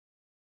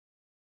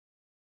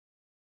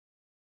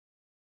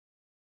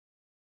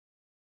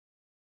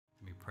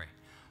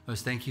Lord,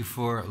 thank you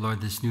for,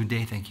 Lord, this new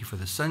day. Thank you for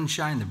the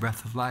sunshine, the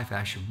breath of life. I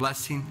ask your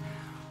blessing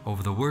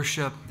over the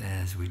worship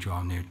as we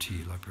draw near to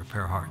you. Lord,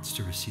 prepare hearts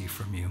to receive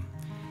from you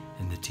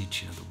in the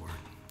teaching of the word.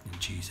 In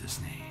Jesus'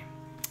 name.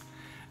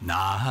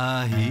 Now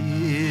I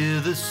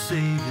hear the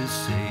Savior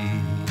say,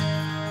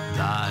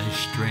 thy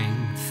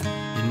strength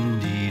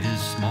indeed is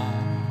small.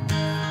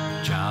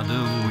 Child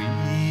of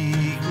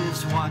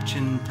weakness, watch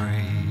and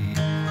pray.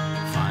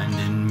 Find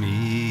in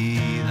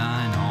me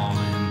thine all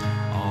in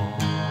all.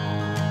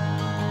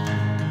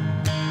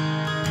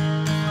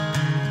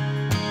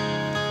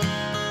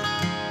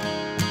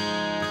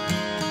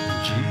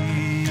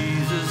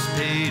 Jesus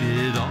paid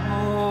it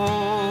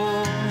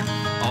all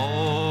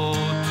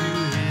to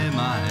him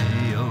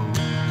I owe.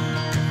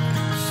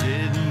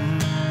 Sin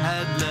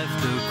had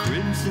left a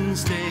crimson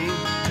stain,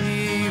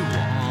 he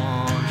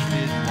washed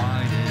it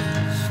white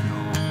as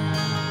snow.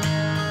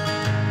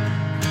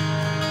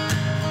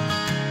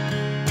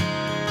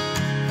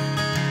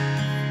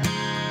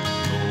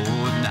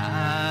 Lord,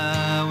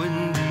 now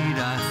indeed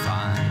I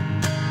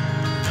find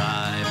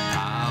thy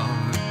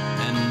power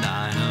and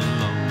thine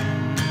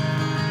alone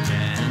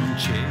can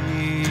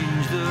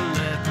change the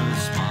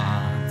leper's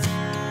spots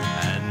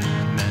and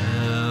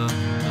melt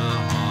the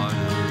heart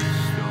of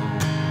stone.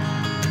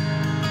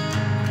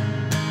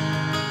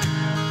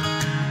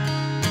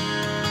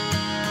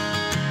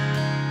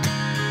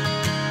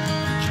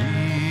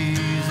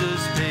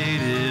 Jesus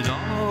paid it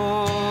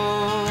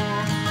all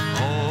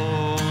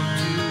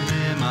to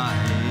him I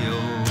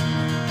owe.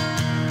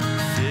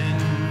 Sin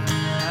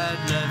had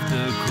left a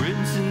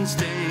crimson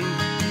stain,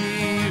 he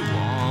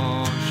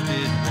washed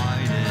it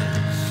white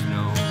as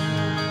snow.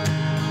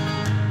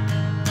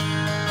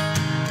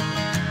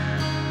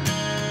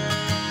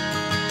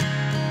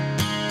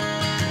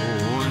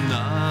 Oh,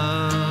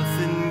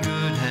 nothing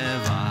good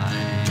have I,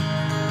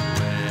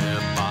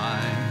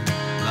 whereby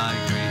thy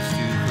grace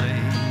to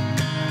claim.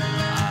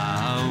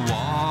 I'll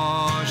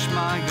wash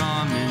my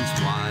garments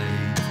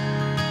white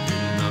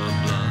in the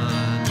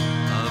blood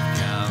of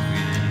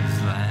Calvary's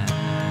Lamb.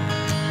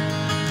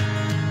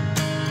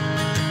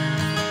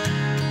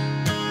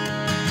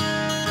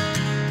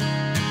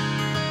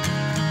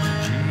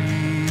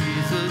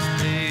 Jesus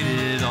paid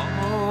it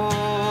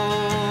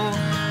all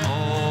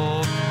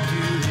to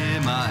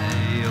him I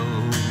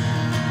owe.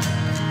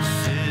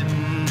 Sin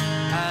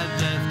had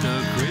left a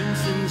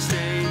crimson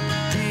stain,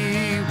 he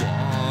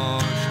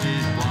washed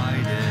it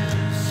white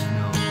as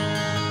snow.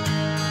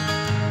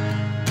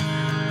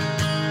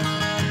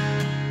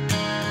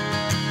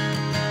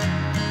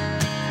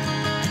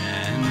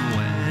 And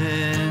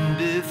when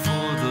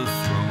before the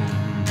throne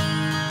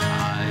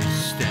I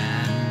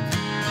stand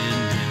in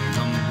him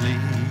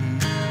complete,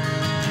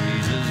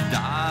 Jesus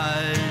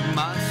died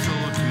my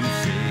soul to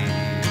save,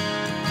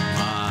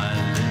 my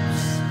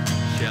lips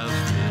shall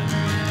still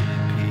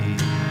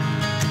repeat.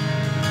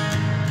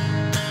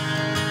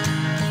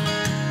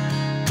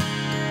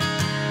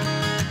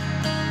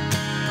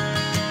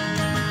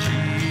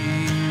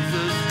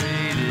 Jesus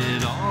paid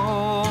it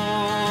all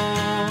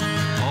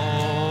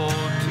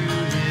to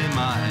him I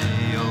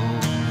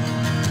owe.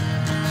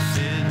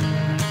 Sin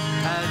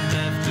had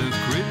left a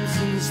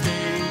crimson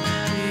stain,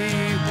 he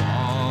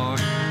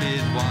washed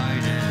it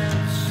white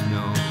as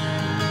snow.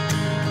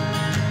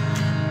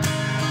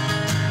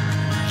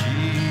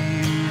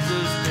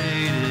 Jesus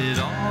paid it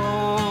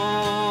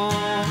all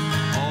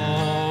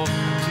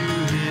to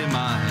him I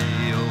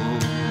owe.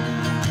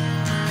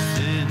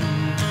 Sin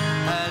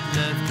had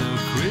left a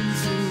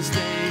crimson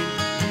stain,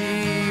 he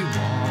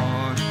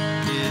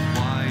washed it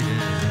white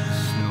as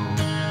snow.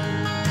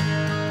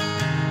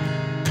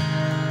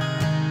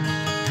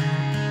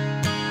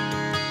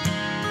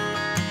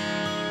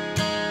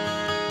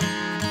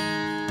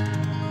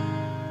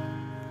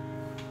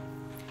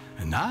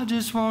 And I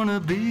just wanna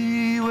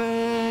be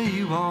where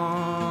you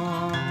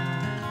are,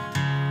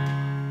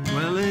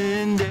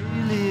 dwelling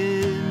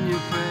daily in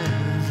your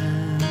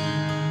presence.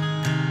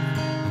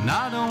 And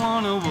I don't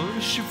wanna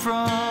worship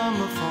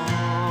from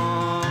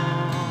afar.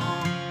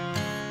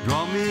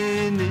 Draw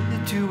me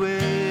near to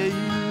where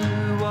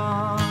you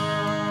are.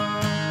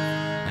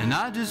 And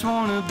I just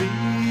wanna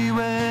be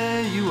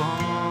where you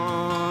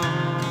are,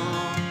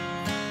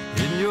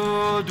 in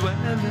your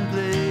dwelling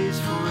place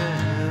forever.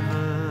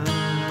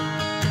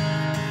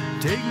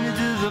 Take me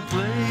to the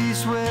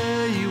place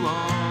where you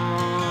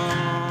are.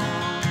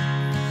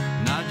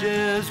 And I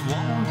just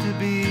want to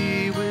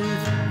be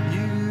with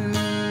you.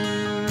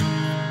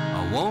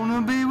 I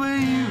wanna be where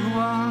you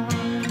are,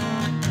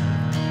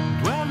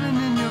 dwelling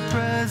in your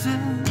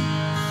presence,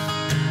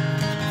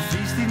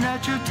 feasting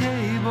at your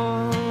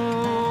table,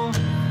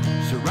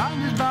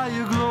 surrounded by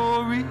your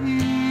glory,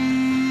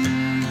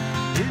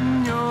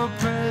 in your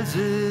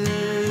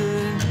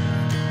presence.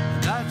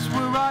 That's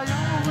where I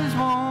always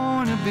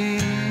wanna be.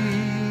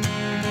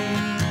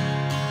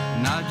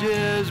 And I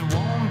just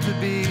want to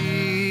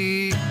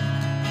be,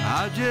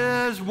 I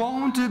just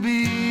want to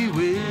be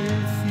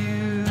with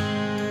you.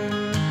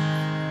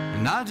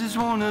 And I just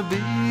want to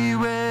be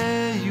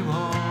where you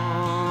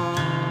are,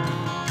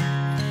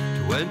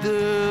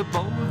 enter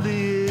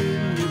boldly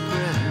in your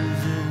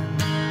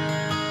presence.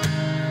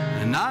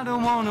 And I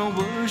don't want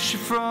to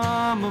worship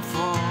from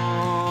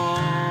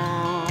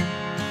afar.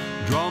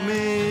 Draw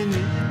me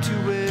near to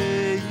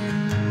where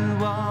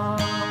you are.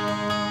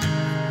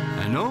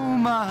 And oh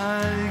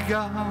my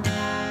God,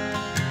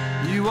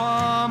 you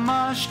are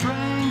my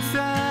strength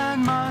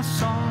and my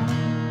song.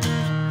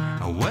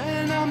 And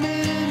when I'm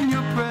in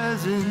your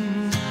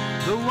presence,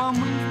 though I'm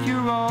weak,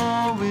 you're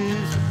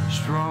always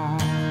strong.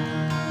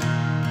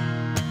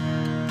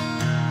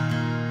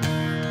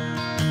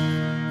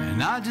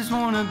 And I just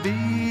want to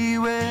be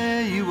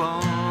where you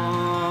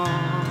are,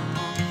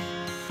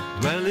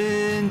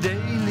 dwelling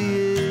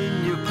daily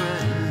in your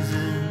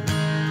presence.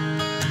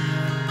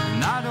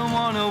 And I don't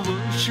want to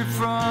worship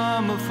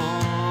from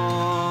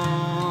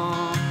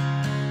afar.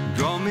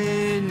 Draw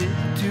me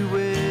near to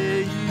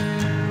where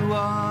you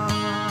are.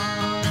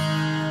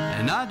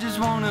 And I just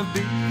want to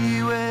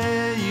be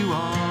where you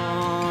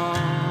are,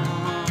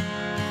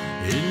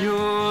 in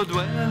your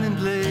dwelling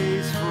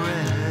place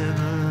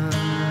forever.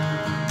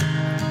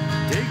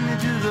 Take me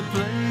to the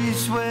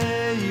place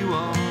where you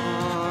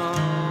are.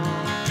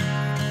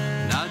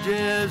 And I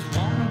just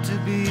want to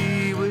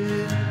be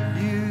with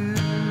you.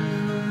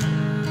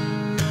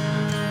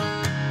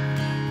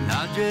 And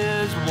I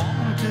just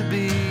want to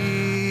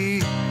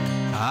be,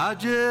 I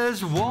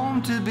just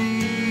want to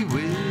be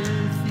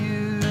with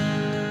you.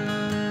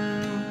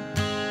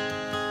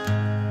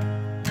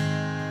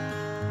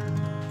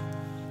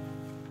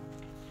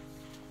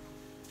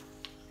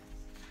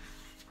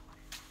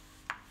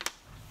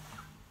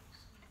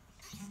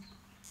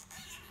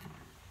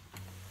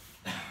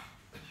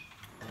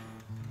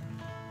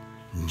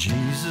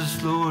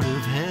 Jesus, Lord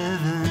of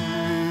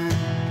heaven,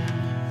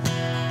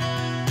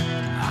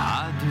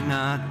 I do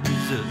not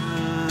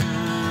deserve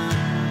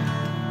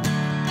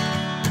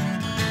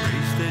the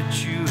grace that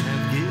you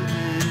have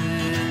given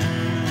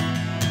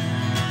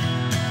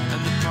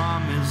and the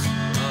promise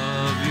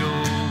of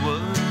your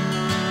word.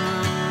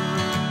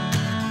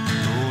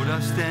 Lord, I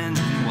stand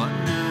in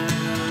wonder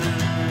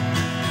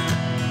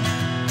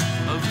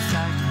of the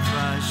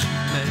sacrifice you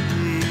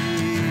made.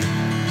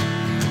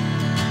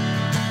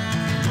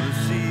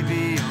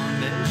 Beyond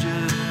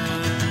measure,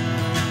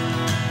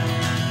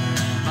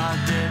 my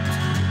debt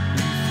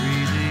you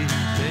freely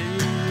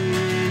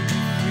paid,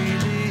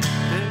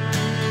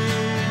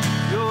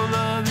 Your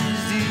love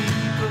is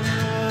deeper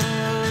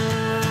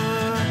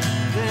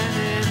than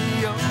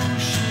any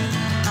ocean,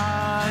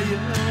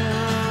 higher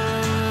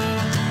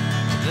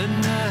than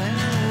the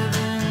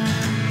heavens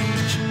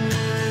reaches,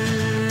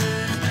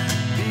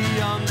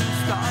 beyond the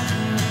stars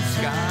in the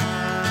sky.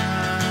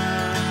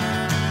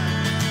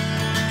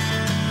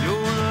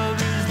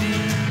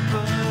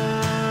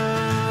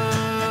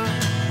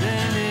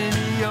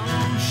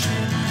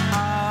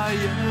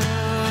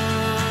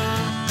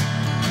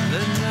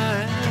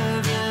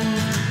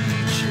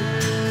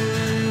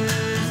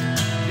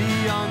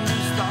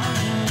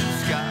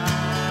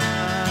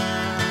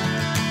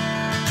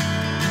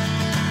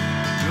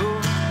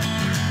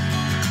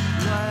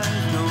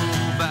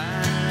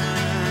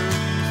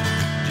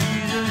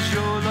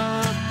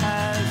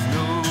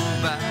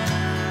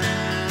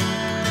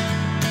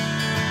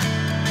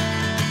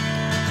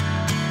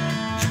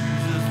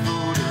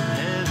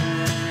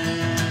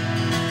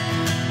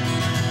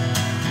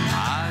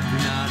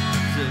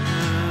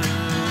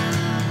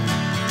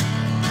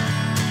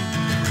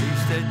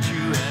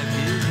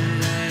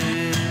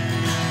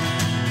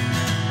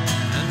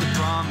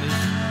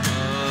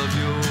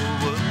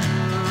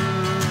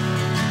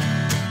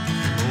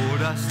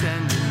 I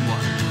stand in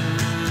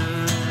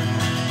wonder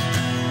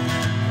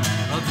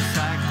of the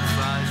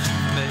sacrifice you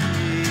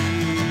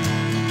made.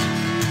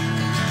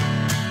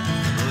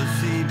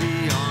 Mercy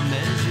beyond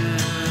measure,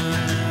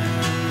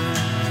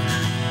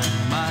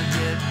 my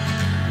debt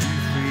you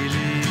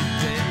freely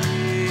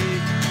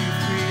paid,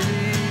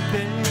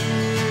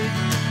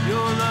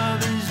 Your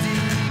love is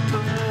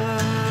deeper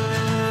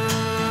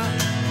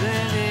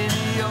than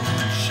any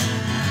ocean,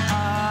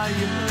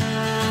 higher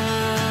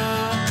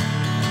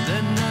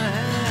than the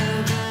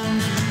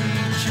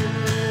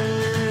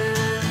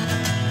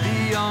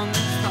beyond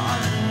the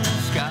stars in the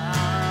sky.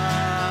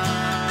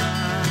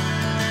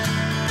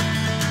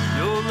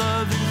 Your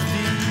love is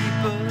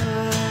deeper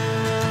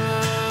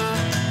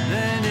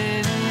than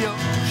any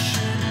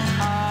ocean,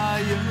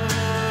 higher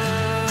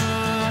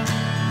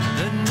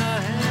than the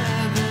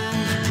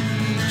heavens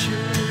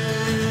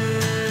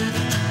reaches,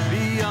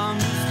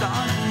 beyond the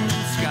stars in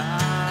the sky.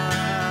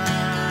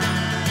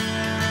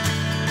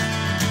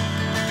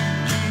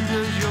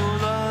 Jesus, your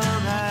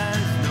love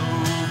has no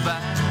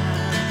bounds.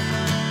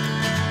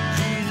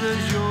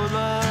 Your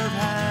love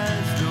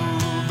has no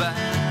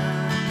bounds.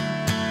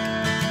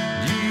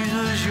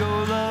 Jesus,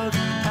 your love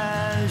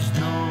has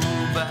no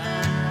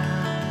bounds.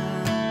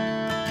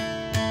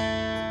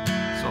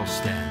 So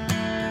stand.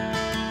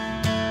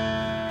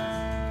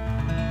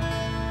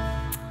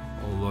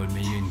 Oh Lord,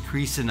 may you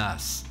increase in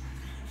us.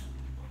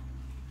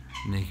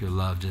 Make your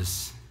love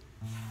just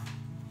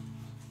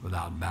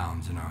without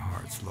bounds in our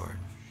hearts, Lord.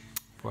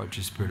 Pour out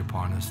your Spirit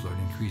upon us, Lord.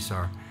 Increase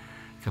our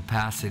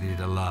capacity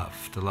to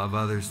love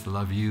others, to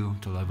love you,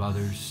 to love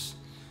others.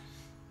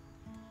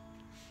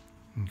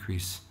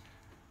 Increase,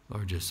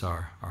 Lord, just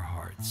our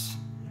hearts.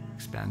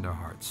 Expand our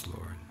hearts,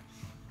 Lord.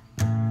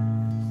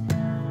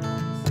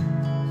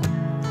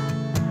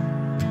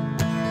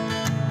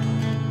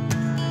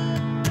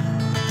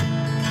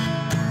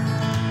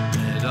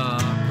 Let our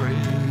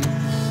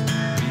praise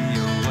be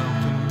a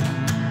welcome.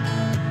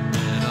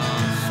 Let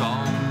our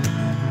song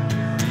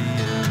be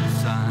a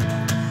sign.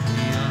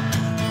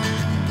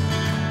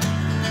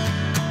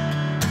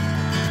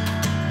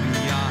 We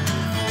are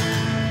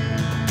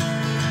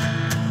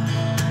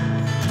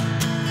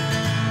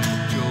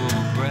your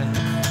breath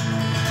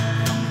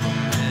come from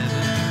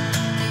heaven.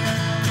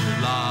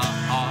 Fill our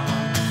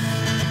hearts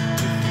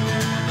with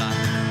your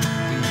light.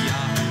 We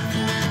are here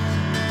for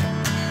you.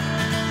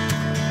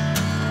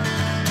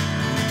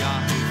 We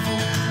are here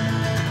for you.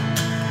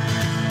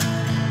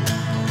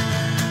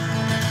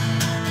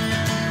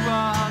 You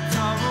are hearts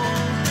are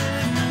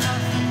open,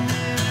 nothing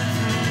is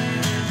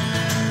hidden.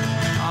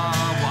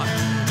 Our one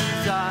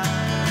desire.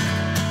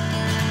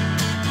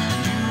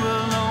 You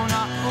alone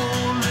are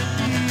holy,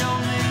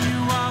 only you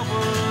are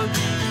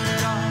worthy,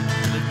 God.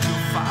 Let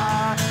your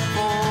fire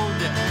fall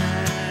down.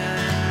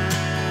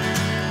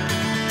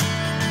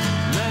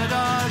 Let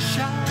our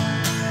shout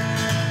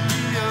be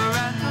your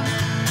anthem,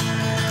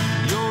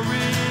 your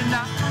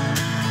renown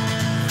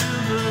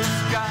fill the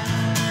sky.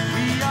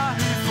 We are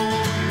here for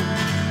you.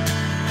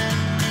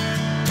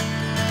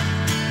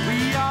 We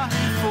are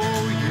here for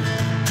you.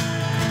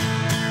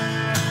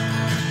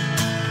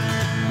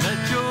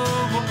 Let your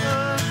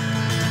word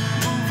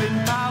move in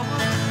power.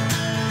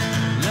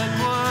 Let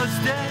what's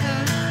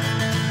dead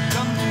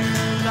come to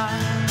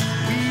life.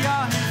 We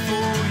are here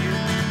for you.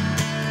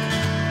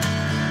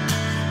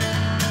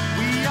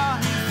 We are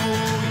here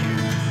for you.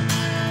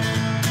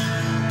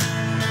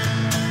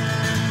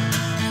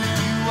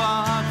 You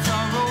are hearts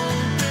are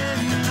open,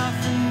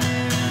 nothing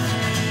is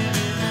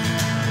hidden.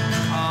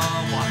 Our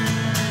one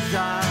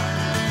desire.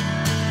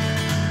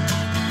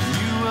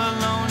 You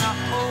alone are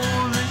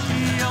holy,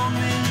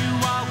 only you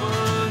are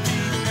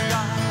worthy,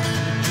 God.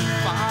 Let your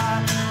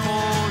fire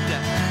fall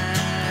down.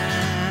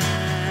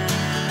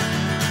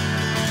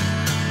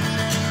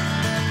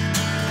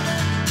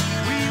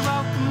 We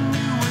welcome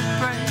you with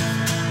praise.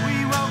 We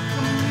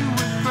welcome you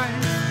with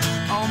praise.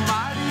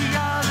 Almighty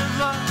God of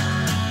love,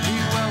 be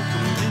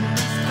welcomed in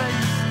this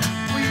place.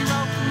 We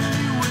welcome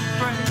you with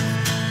praise.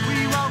 We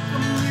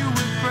welcome you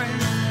with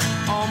praise.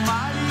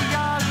 Almighty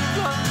God of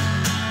love,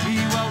 be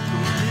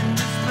welcomed in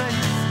this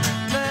place.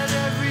 Let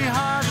every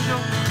heart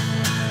know,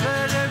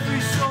 let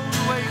every soul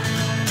awake.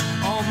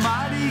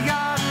 Almighty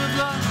God of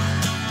love,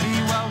 be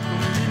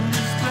welcomed in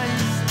this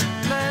place.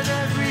 Let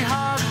every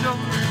heart know,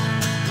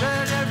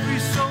 let every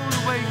soul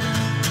awake.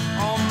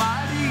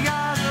 Almighty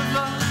God of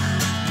love,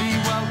 be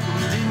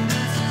welcomed in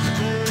this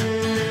place.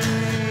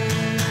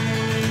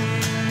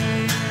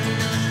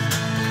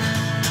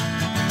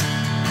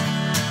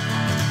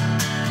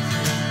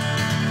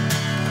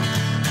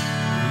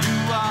 You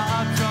are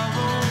hearts are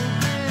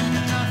open,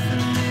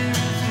 nothing there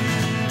is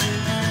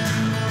hidden.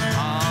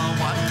 Our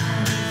one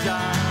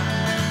desire.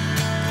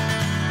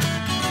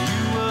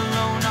 You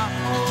alone are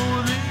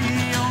holy,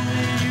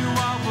 only you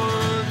are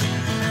worthy,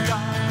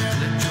 God.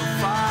 Let your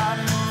fire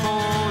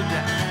fall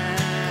down.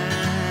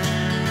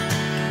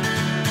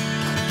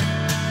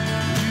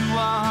 You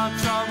are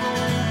hearts are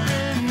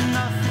open,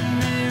 nothing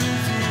there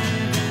is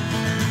hidden.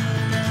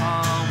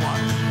 Our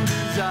one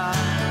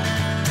desire.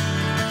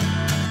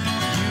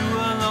 You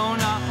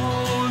alone are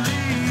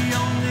holy,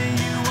 only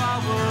you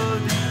are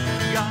worthy,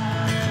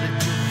 God. Let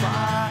your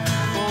fire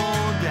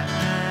fall down.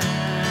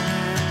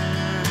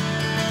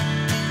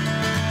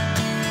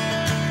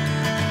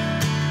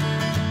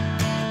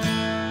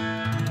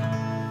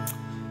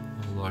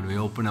 Oh, Lord, we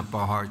open up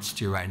our hearts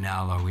to you right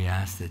now, Lord. We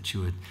ask that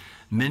you would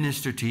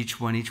minister to each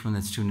one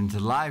that's tuned into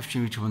the live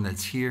stream, each one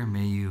that's here.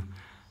 May you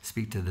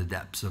speak to the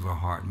depths of our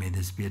heart. May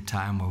this be a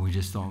time where we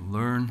just don't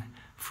learn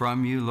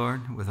from you,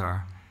 Lord, with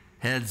our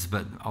heads,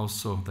 but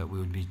also that we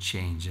would be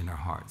changed in our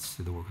hearts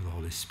through the work of the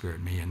Holy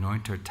Spirit. May you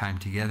anoint our time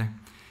together.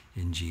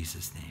 In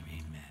Jesus' name,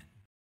 amen.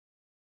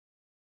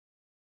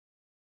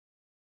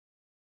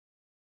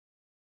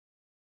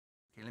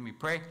 Okay, let me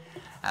pray.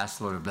 Ask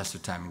the Lord to bless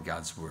our time in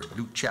God's word.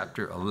 Luke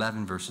chapter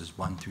 11, verses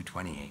 1 through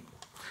 28.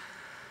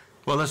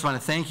 Well, I just want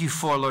to thank you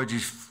for, Lord,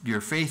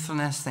 your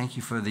faithfulness. Thank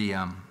you for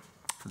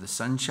the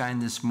sunshine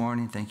this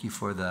morning. Thank you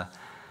for the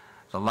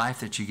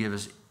life that you give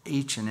us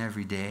each and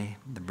every day,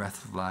 the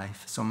breath of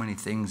life. So many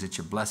things that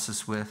you bless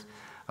us with,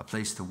 a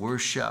place to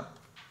worship,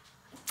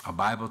 a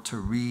Bible to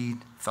read,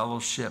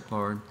 fellowship,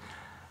 Lord.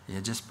 You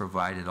just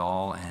provide it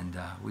all, and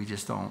we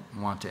just don't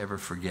want to ever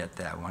forget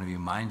that. We want to be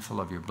mindful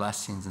of your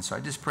blessings. And so I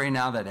just pray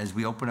now that as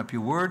we open up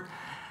your word,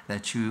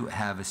 that you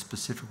have a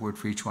specific word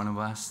for each one of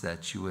us,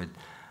 that you would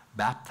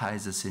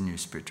baptize us in your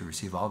Spirit to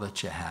receive all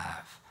that you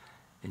have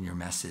in your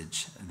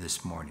message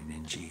this morning.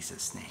 In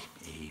Jesus' name,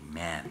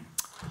 amen.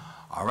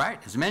 All right,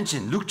 as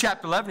mentioned, Luke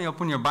chapter 11, you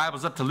open your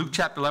Bibles up to Luke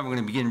chapter 11. We're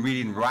going to begin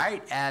reading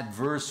right at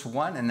verse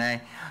 1, and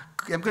I'm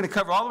going to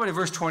cover all the way to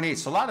verse 28.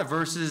 So a lot of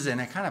verses, and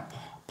I kind of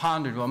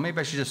pondered, well, maybe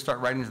I should just start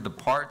writing into the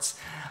parts.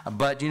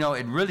 But, you know,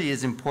 it really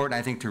is important,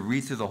 I think, to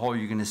read through the whole.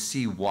 You're going to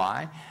see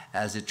why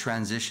as it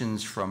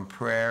transitions from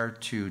prayer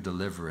to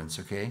deliverance,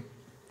 okay?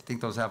 You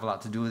think those have a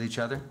lot to do with each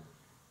other?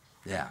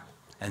 Yeah.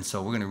 And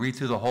so we're going to read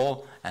through the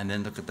whole and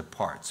then look at the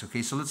parts,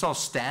 okay? So let's all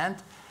stand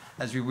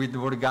as we read the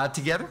Word of God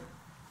together.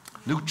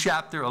 Luke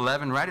chapter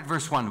 11, right at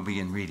verse 1, we'll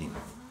begin reading.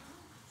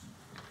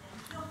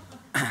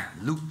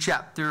 Luke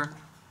chapter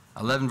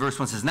 11, verse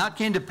 1 says, Now it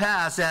came to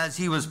pass, as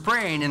he was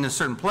praying in a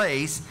certain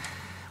place,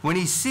 when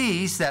he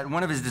ceased, that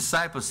one of his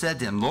disciples said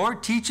to him,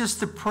 Lord, teach us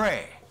to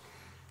pray,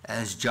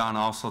 as John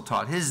also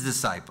taught his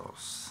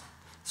disciples.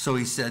 So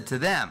he said to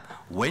them,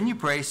 When you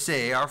pray,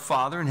 say, Our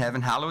Father in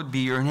heaven, hallowed be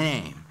your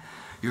name.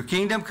 Your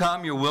kingdom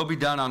come, your will be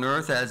done on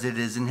earth as it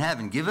is in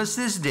heaven. Give us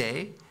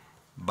day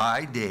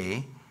by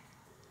day,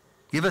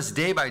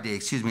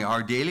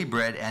 our daily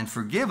bread, and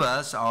forgive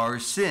us our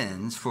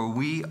sins, for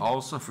we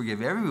also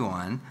forgive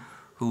everyone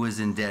who is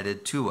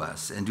indebted to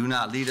us. And do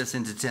not lead us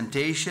into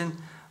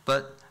temptation,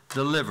 but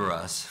deliver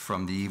us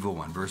from the evil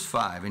one. Verse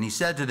 5, And he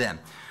said to them,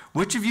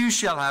 Which of you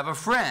shall have a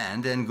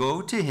friend, and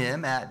go to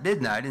him at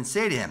midnight, and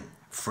say to him,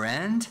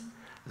 Friend,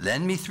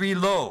 lend me 3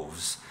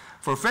 loaves,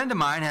 for a friend of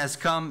mine has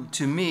come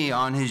to me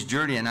on his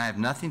journey, and I have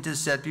nothing to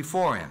set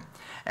before him.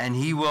 And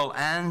he will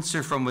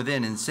answer from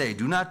within and say,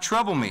 Do not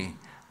trouble me.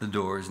 The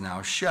door is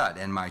now shut,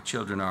 and my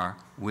children are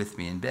with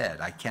me in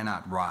bed. I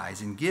cannot rise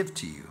and give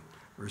to you.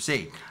 Verse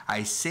 8,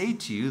 I say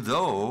to you,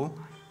 though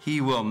he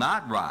will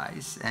not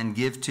rise and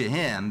give to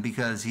him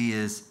because he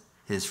is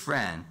his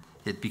friend,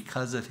 yet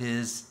because of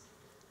his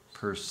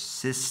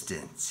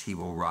persistence he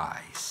will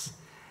rise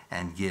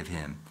and give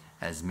him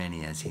as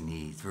many as he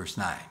needs. Verse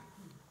 9,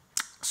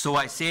 So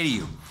I say to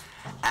you,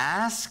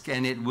 ask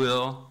and it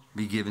will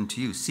be given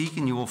to you. Seek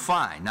and you will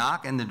find.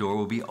 Knock and the door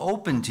will be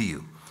open to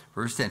you.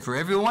 Verse 10, For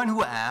everyone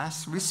who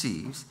asks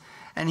receives,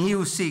 and he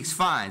who seeks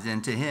finds,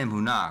 and to him who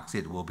knocks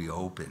it will be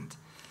opened.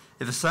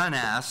 If a son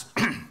asks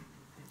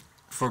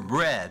for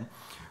bread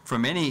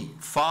from any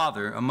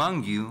father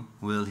among you,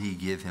 will he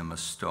give him a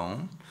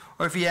stone?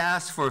 Or if he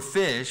asks for a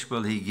fish,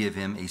 will he give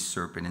him a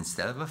serpent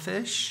instead of a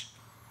fish?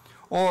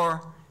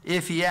 Or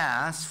if he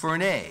asks for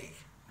an egg,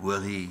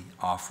 will he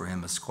offer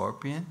him a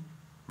scorpion?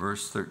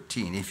 Verse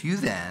 13, If you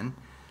then,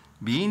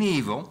 being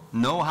evil,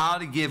 know how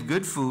to give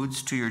good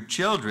foods to your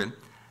children,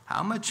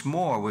 how much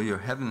more will your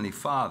heavenly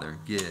Father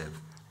give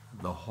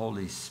the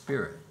Holy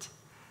Spirit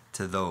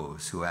to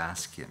those who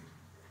ask him?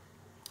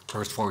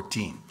 Verse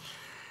 14,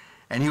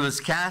 And he was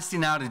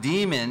casting out a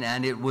demon,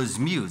 and it was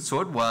mute. So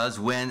it was,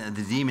 when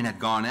the demon had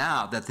gone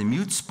out, that the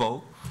mute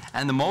spoke,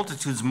 and the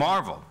multitudes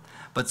marveled.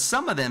 But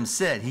some of them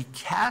said, He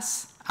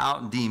casts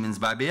out demons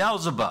by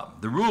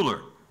Beelzebub, the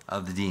ruler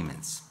of the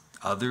demons.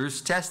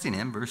 Others, testing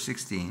him, verse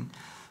 16,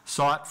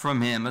 sought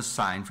from him a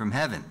sign from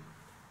heaven.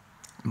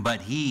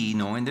 But he,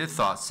 knowing their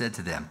thoughts, said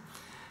to them,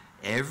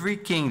 Every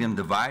kingdom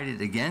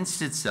divided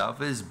against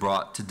itself is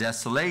brought to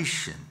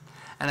desolation,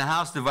 and a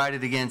house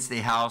divided against a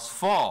house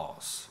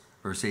falls.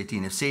 Verse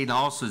 18, If Satan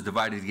also is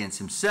divided against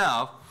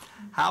himself,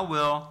 how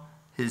will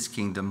his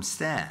kingdom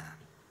stand?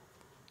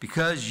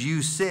 Because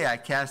you say, I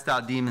cast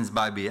out demons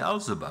by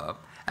Beelzebub,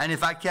 and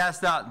if I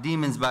cast out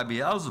demons by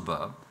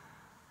Beelzebub,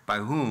 by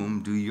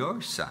whom do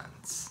your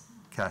sons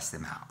cast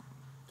them out?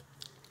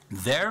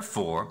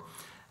 Therefore,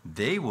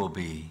 they will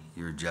be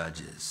your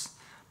judges.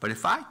 But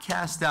if I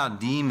cast out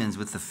demons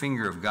with the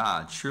finger of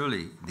God,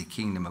 surely the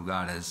kingdom of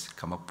God has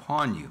come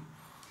upon you.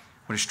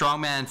 When a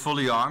strong man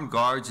fully armed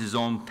guards his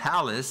own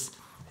palace,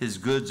 his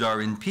goods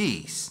are in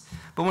peace.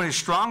 But when a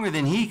stronger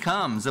than he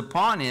comes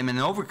upon him and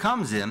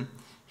overcomes him,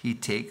 he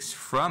takes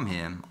from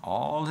him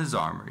all his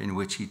armor in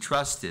which he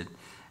trusted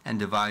and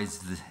divides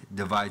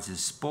his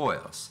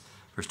spoils.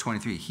 Verse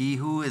 23, He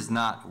who is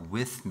not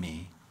with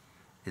me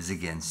is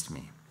against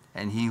me,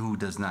 and he who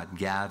does not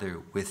gather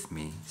with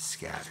me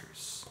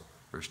scatters.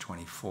 Verse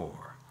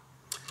 24.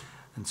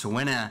 And so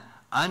when an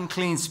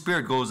unclean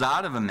spirit goes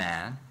out of a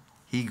man,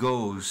 he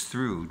goes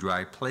through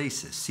dry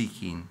places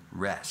seeking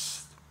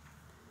rest.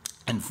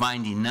 And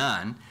finding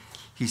none,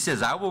 he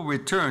says, I will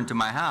return to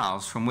my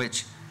house from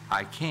which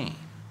I came.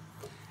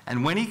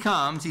 And when he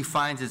comes, he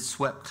finds it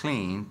swept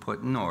clean,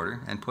 put in order,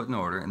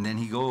 and then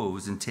he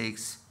goes and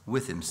takes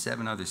with him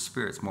 7 other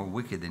spirits more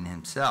wicked than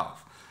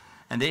himself.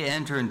 And they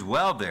enter and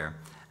dwell there.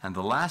 And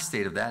the last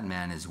state of that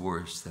man is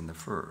worse than the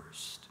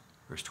first.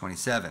 Verse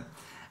 27.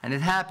 And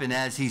it happened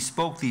as he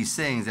spoke these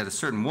things that a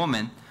certain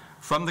woman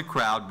from the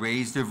crowd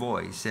raised her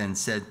voice and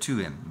said to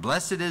him,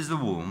 Blessed is the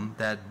womb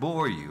that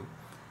bore you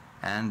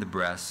and the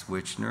breasts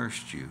which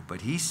nursed you.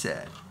 But he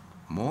said,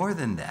 More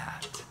than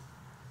that,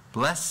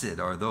 blessed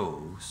are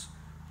those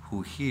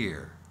who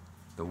hear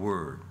the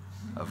word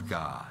of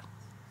God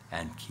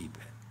and keep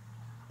it.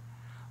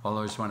 Well,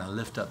 I just want to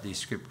lift up these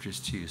scriptures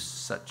to you.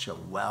 Such a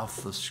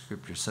wealth of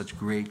scripture, such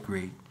great,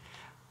 great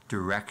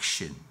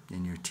direction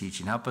in your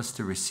teaching. Help us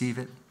to receive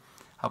it.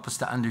 Help us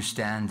to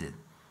understand it.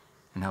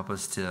 and help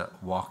us to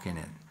walk in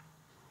it.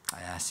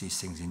 I ask these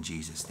things in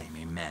Jesus' name.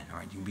 Amen. All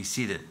right, you can be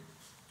seated.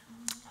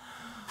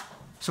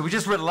 So we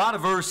just read a lot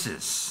of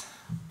verses.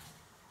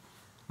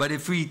 But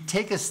if we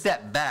take a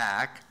step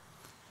back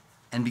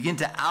and begin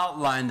to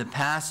outline the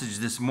passage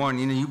this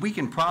morning, we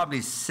can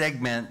probably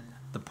segment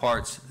the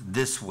parts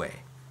this way.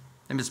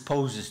 Let me just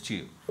pose this to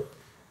you.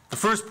 The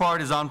first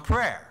part is on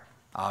prayer,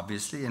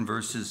 obviously, in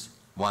verses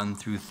 1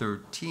 through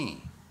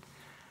 13.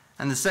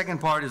 And the second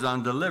part is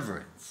on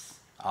deliverance,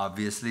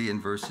 obviously, in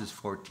verses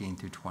 14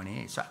 through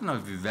 28. So I don't know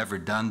if you've ever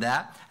done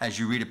that. As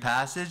you read a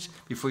passage,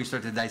 before you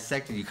start to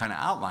dissect it, you kind of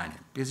outline it,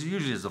 because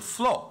usually there's a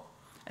flow.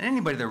 And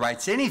anybody that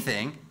writes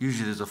anything,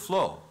 usually there's a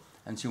flow.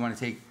 And so you want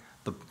to take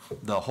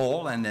the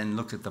whole and then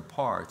look at the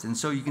parts. And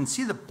so you can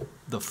see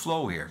the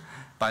flow here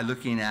by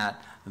looking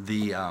at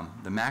the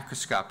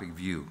macroscopic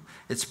view.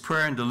 It's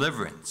prayer and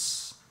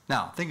deliverance.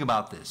 Now, think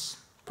about this.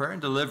 Prayer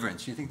and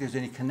deliverance, do you think there's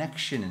any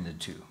connection in the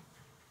two?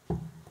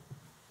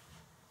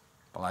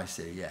 Well, I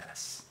say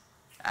yes.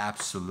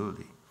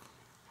 Absolutely.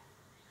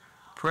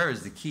 Prayer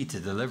is the key to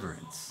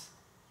deliverance.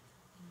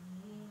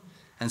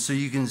 And so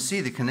you can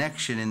see the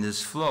connection in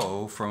this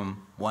flow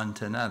from one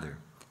to another.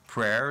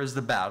 Prayer is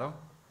the battle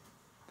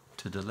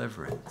to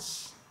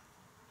deliverance.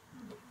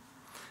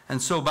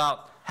 And so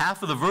about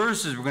half of the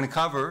verses we're going to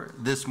cover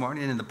this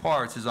morning in the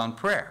parts is on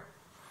prayer.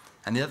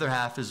 And the other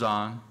half is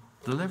on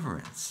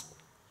deliverance.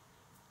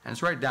 And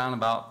it's right down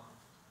about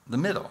the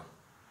middle,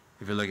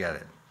 if you look at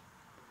it.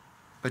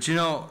 But you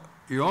know,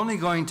 you're only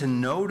going to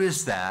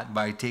notice that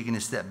by taking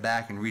a step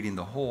back and reading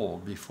the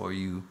whole before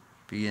you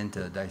begin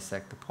to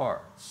dissect the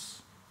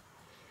parts.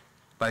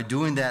 By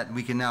doing that,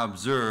 we can now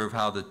observe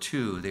how the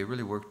two, they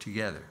really work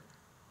together.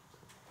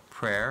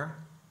 Prayer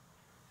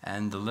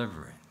and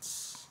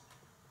deliverance.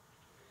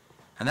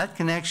 And that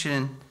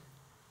connection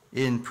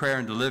in prayer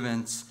and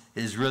deliverance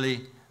is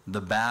really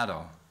the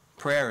battle.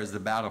 Prayer is the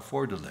battle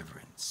for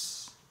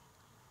deliverance.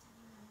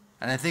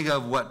 And I think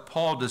of what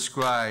Paul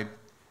described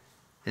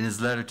in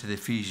his letter to the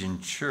Ephesian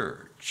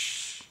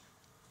church.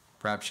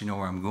 Perhaps you know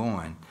where I'm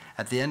going.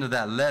 At the end of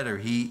that letter,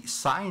 he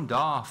signed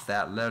off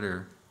that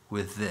letter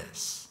with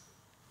this.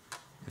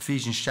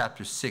 Ephesians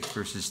chapter 6,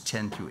 verses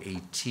 10 through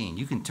 18.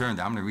 You can turn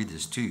there. I'm going to read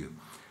this to you.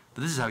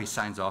 But this is how he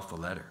signs off the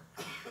letter.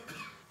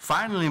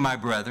 Finally, my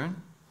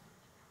brethren,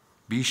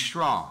 be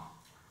strong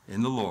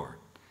in the Lord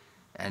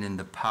and in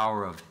the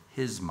power of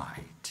his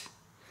might.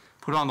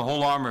 Put on the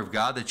whole armor of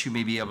God that you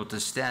may be able to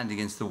stand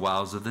against the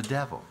wiles of the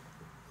devil.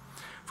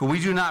 For we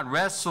do not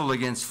wrestle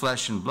against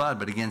flesh and blood,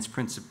 but against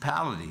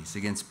principalities,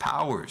 against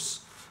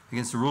powers,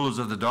 against the rulers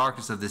of the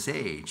darkness of this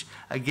age,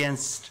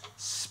 against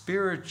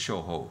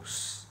spiritual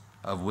hosts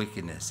of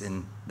wickedness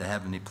in the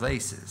heavenly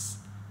places.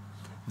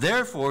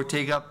 Therefore,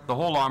 take up the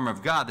whole armor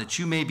of God, that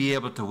you may be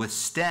able to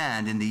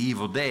withstand in the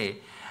evil day,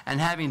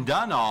 and having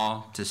done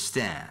all, to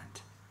stand.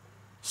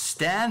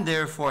 Stand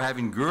therefore,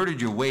 having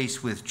girded your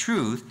waist with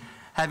truth,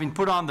 having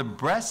put on the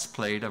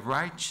breastplate of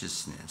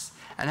righteousness,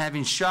 and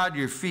having shod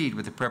your feet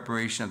with the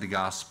preparation of the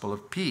gospel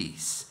of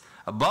peace.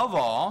 Above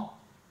all,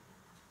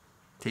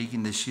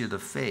 taking the shield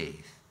of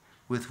faith,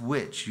 with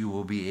which you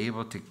will be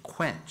able to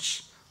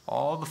quench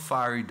all the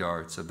fiery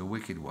darts of the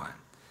wicked one,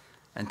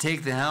 and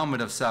take the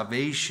helmet of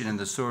salvation and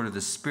the sword of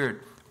the Spirit,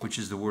 which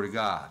is the word of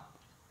God.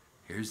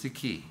 Here's the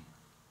key.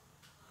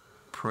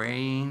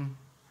 Praying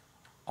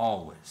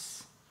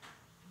always,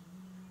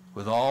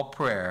 with all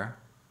prayer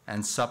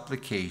and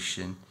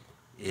supplication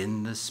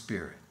in the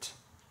Spirit,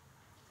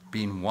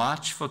 being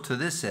watchful to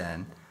this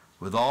end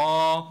with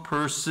all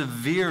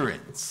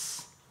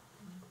perseverance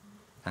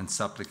and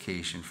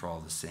supplication for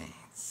all the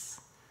saints.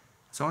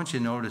 So I want you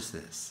to notice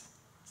this.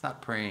 It's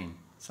not praying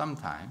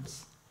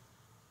sometimes.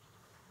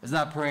 It's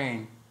not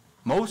praying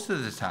most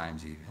of the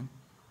times even.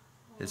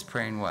 It's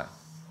praying what?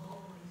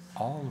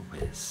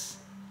 Always.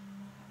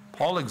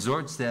 Paul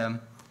exhorts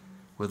them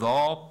with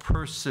all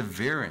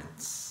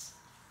perseverance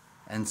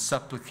and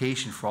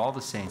supplication for all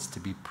the saints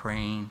to be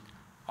praying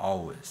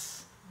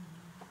always.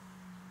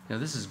 You know,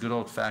 this is good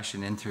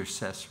old-fashioned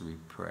intercessory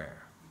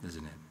prayer,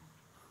 isn't it?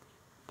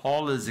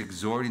 Paul is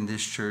exhorting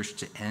this church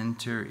to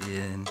enter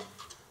in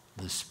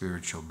the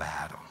spiritual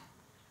battle.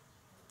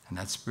 And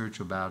that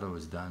spiritual battle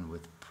is done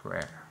with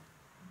prayer.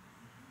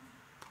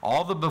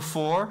 All the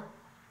before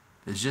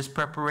is just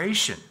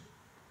preparation.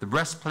 The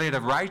breastplate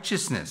of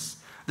righteousness,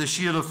 the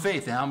shield of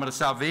faith, the helmet of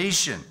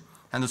salvation,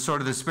 and the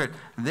sword of the Spirit.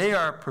 They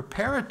are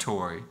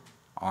preparatory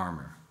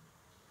armor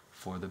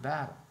for the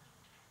battle.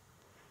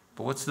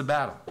 But what's the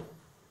battle?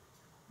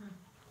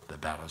 The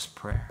battle is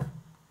prayer.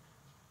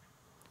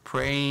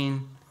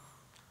 Praying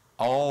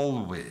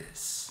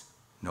always,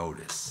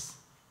 notice,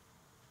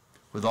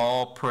 with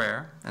all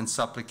prayer and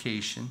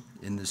supplication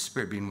in the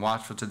Spirit, being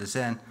watchful to this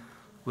end,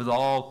 with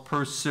all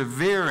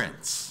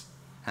perseverance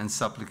and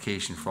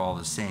supplication for all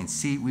the saints.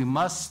 See, we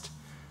must,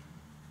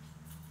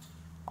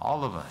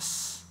 all of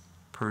us,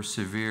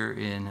 persevere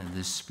in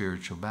this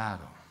spiritual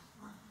battle,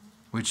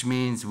 which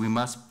means we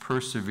must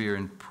persevere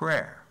in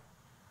prayer.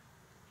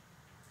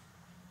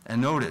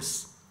 And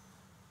notice,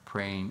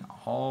 praying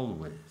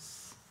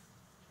always.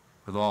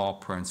 with all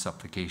prayer and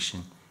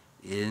supplication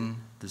in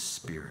the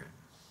Spirit.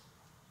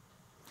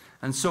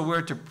 And so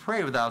we're to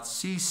pray without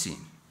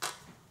ceasing.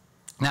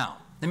 Now,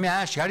 let me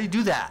ask you, how do you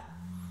do that?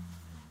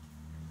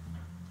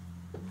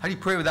 How do you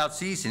pray without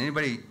ceasing?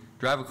 Anybody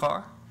drive a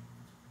car?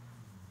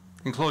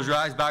 You can close your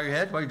eyes, bow your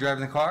head while you're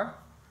driving the car?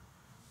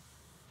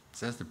 It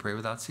says to pray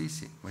without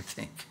ceasing. What do you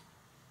think?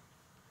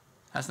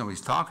 That's not what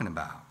he's talking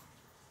about.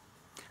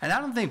 And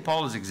I don't think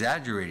Paul is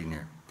exaggerating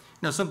here.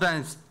 You know,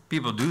 sometimes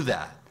people do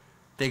that.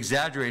 They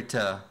exaggerate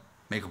to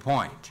make a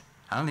point.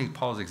 I don't think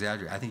Paul is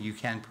exaggerating. I think you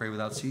can pray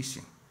without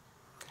ceasing.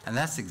 And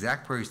that's the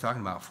exact prayer he's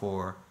talking about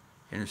for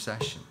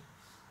intercession.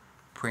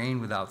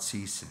 Praying without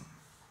ceasing.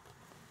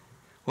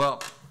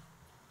 Well,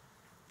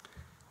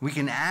 we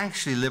can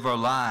actually live our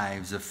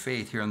lives of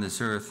faith here on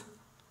this earth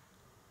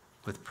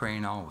with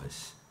praying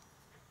always.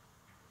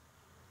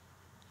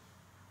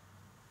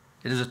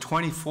 It is a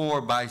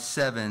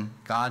 24/7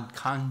 God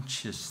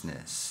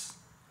consciousness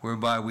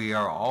whereby we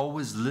are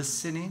always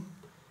listening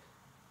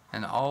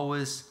and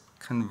always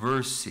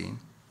conversing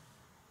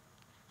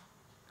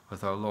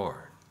with our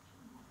Lord.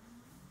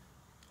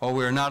 While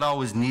we are not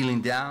always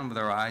kneeling down with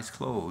our eyes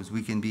closed,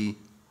 we can be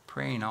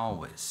praying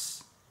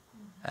always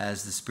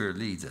as the Spirit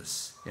leads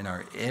us in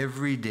our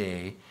every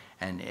day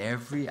and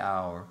every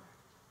hour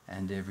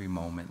and every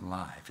moment in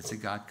life. It's a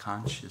God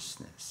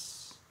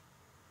consciousness.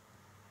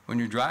 When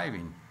you're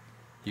driving,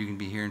 you can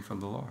be hearing from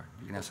the Lord.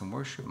 You can have some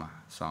worship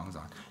songs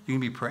on. You can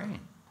be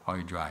praying while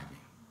you're driving.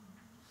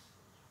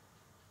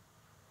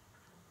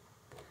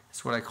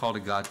 It's what I call a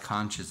God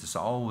consciousness,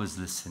 always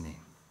listening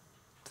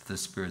to the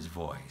Spirit's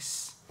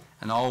voice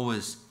and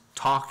always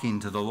talking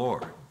to the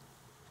Lord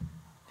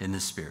in the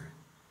Spirit.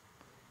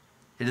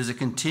 It is a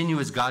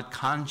continuous God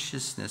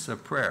consciousness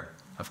of prayer,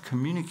 of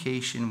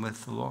communication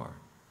with the Lord.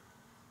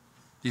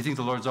 Do you think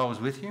the Lord's always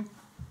with you?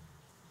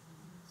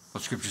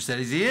 Well, Scripture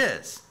says He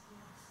is.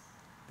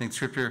 Think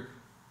Scripture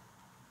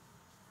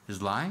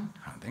is lying?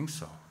 I don't think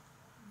so.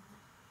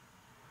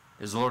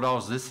 Is the Lord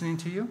always listening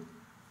to you?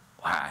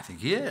 Well, I think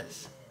He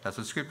is. That's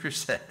what Scripture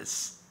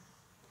says.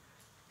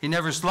 He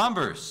never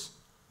slumbers.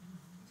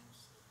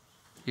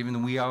 Even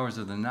in the wee hours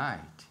of the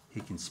night, He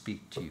can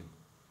speak to you.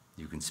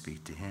 You can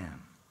speak to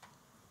Him.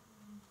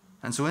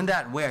 And so in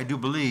that way, I do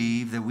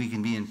believe that we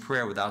can be in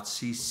prayer without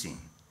ceasing,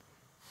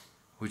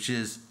 which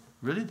is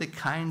really the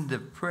kind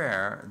of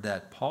prayer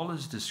that Paul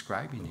is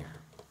describing here.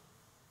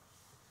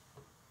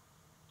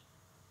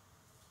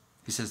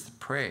 He says to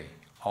pray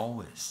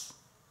always,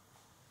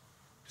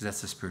 because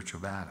that's a spiritual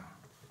battle.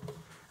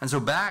 And so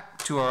back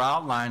to our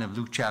outline of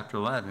Luke chapter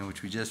 11,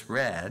 which we just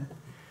read,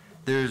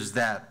 there's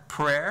that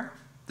prayer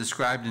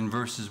described in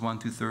verses 1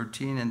 through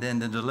 13, and then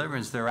the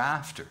deliverance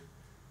thereafter,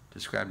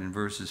 described in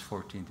verses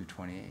 14 through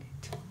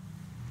 28.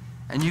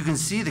 And you can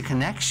see the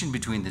connection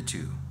between the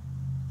two.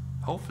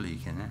 Hopefully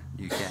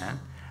you can,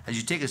 as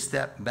you take a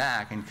step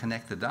back and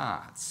connect the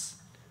dots.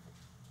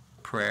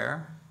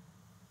 Prayer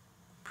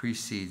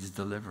precedes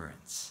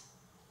deliverance.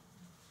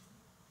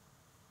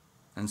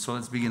 And so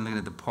let's begin looking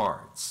at the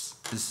parts.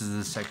 This is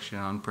the section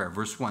on prayer.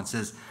 Verse 1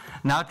 says,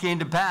 "Now it came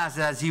to pass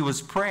as he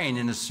was praying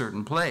in a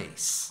certain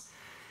place,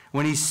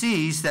 when he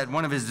ceased, that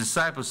one of his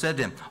disciples said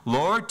to him,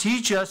 'Lord,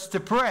 teach us to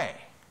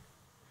pray.'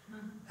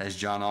 As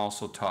John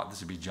also taught," this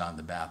would be John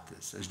the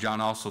Baptist, "as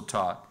John also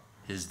taught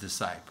his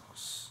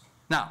disciples."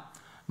 Now,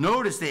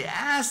 notice they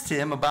asked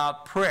him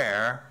about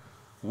prayer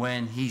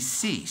when he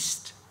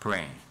ceased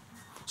praying.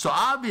 So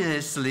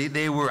obviously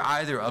they were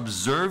either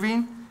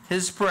observing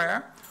his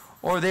prayer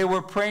or they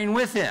were praying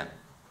with him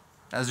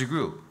as a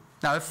group.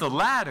 Now, if the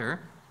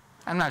latter,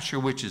 I'm not sure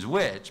which is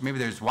which. Maybe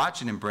they're just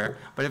watching him prayer,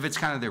 but if it's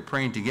kind of they're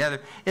praying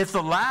together. If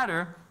the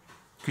latter,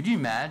 could you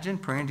imagine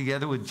praying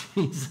together with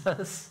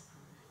Jesus?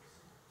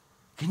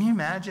 Can you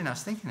imagine? I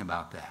was thinking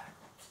about that.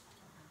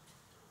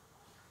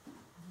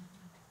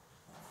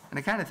 And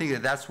I kind of think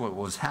that that's what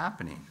was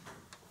happening,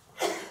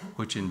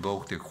 which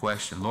invoked their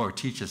question, "Lord,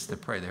 teach us to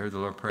pray." They heard the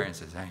Lord pray and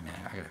says, "Hey,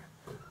 man, I got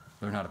to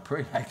learn how to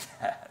pray like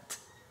that."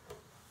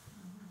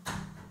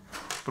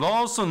 But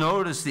also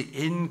notice the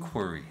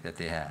inquiry that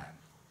they had.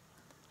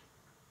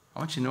 I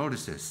want you to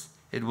notice this.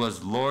 It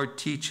was, "Lord,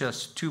 teach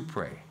us to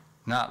pray,"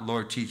 not,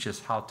 "Lord, teach us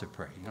how to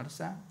pray." You notice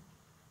that?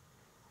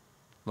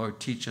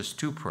 Lord, teach us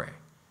to pray.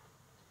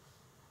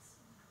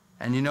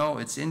 And you know,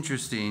 it's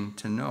interesting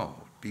to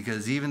note,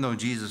 because even though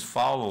Jesus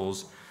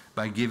follows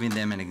by giving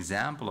them an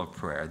example of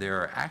prayer, they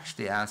are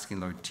actually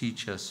asking, "Lord,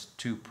 teach us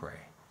to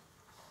pray."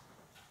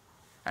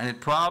 And it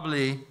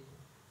probably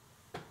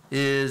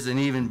is an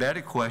even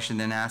better question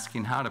than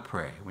asking how to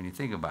pray when you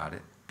think about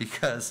it,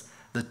 because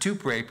the to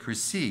pray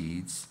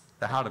precedes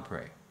the how to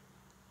pray.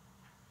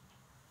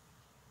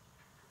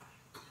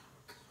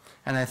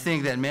 And I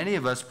think that many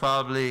of us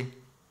probably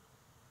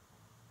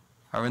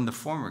are in the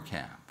former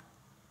camp.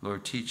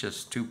 Lord, teach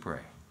us to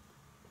pray.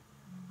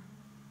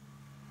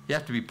 You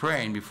have to be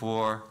praying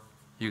before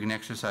you can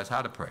exercise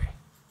how to pray.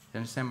 You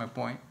understand my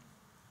point?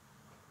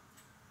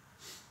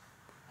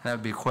 That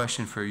would be a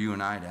question for you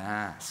and I to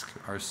ask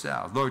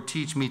ourselves. Lord,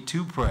 teach me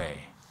to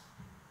pray,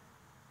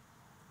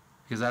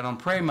 because I don't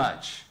pray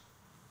much.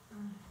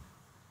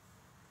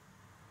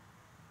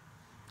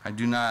 I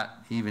do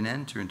not even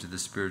enter into the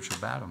spiritual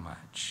battle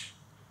much.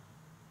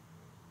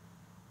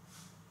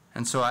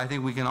 And so I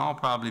think we can all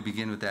probably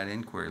begin with that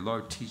inquiry.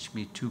 Lord, teach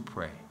me to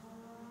pray.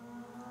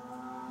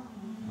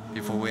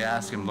 Before we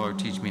ask him, Lord,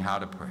 teach me how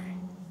to pray.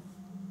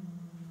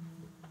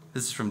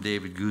 This is from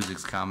David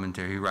Guzik's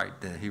commentary.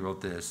 He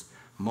wrote this.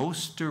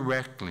 Most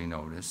directly,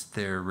 notice,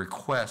 their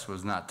request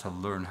was not to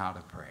learn how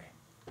to pray,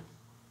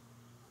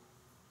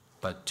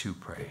 but to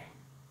pray.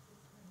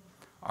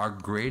 Our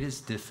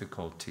greatest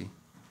difficulty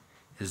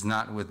is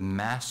not with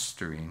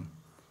mastering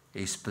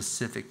a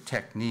specific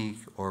technique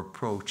or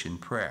approach in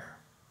prayer.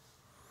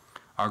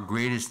 Our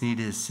greatest need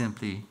is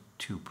simply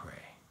to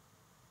pray,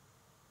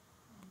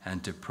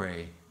 and to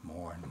pray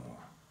more and more.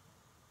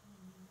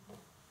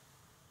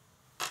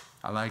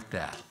 I like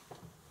that.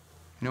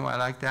 You know why I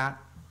like that?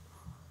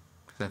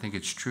 Because I think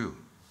it's true.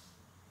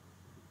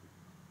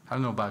 I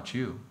don't know about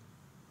you,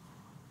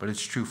 but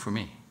it's true for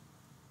me.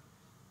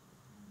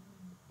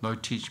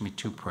 Lord, teach me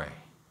to pray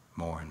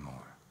more and more.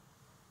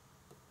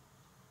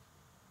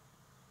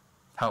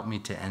 Help me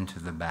to enter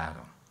the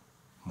battle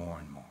more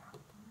and more.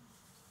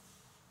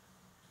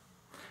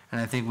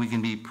 And I think we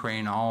can be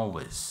praying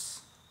always,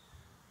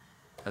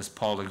 as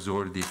Paul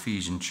exhorted the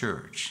Ephesian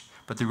church.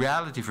 But the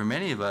reality for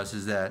many of us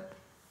is that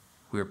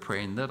we're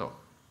praying little.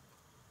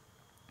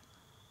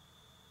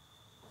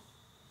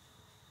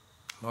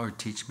 Lord,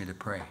 teach me to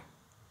pray.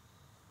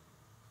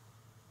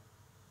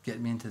 Get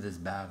me into this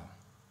battle.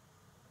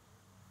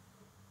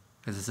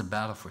 Because it's a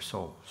battle for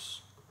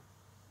souls.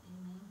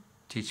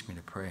 Teach me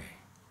to pray.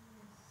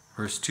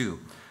 Verse 2.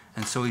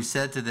 And so he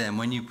said to them,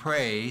 when you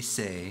pray,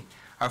 say,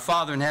 Our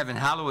Father in heaven,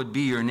 hallowed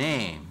be your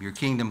name. Your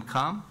kingdom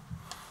come.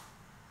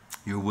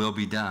 Your will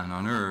be done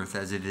on earth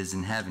as it is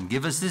in heaven.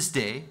 Give us this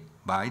day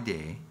by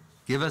day.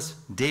 Give us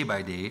day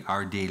by day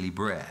our daily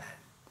bread.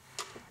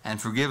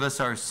 And forgive us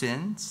our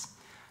sins,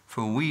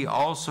 for we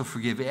also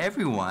forgive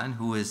everyone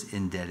who is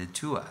indebted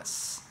to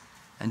us.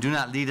 And do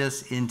not lead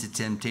us into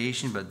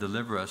temptation, but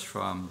deliver us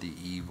from the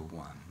evil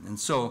one. And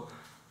so,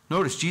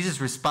 notice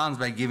Jesus responds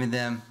by giving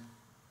them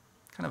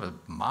kind of a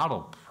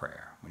model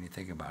prayer, when you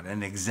think about it,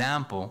 an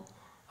example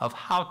of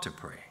how to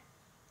pray.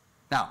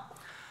 Now,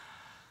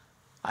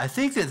 I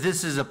think that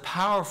this is a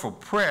powerful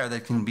prayer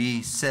that can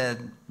be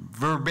said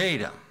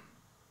verbatim.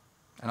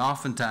 And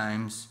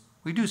oftentimes,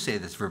 we do say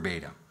this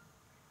verbatim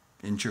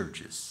in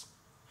churches.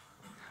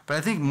 But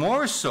I think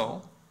more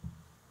so,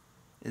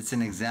 it's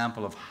an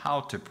example of how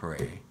to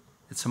pray.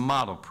 It's a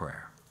model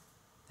prayer,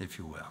 if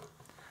you will.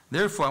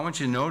 Therefore, I want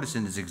you to notice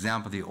in this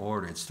example the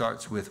order. It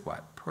starts with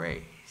what?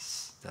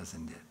 Praise,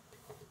 doesn't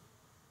it?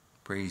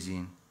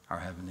 Praising our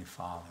Heavenly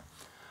Father.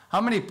 How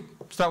many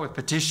start with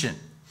petition?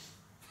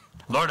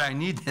 Lord, I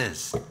need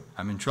this.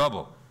 I'm in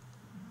trouble.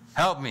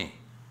 Help me.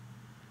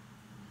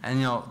 And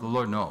you know, the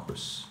Lord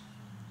knows.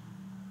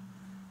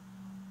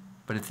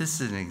 But if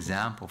this is an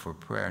example for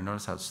prayer,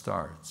 notice how it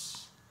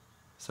starts.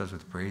 It starts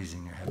with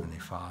praising your Heavenly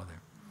Father.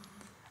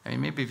 I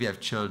mean, maybe if you have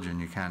children,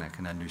 you kind of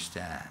can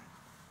understand.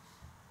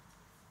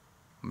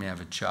 You may have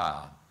a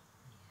child.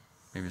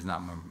 Maybe it's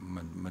not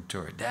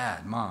mature.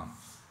 Dad, Mom,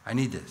 I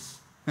need this.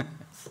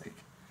 It's like,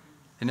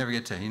 they never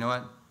get to, you know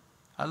what?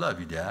 I love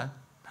you, Dad.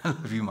 I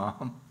love you,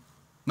 Mom.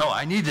 No,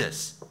 I need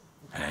this.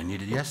 And I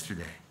need it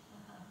yesterday.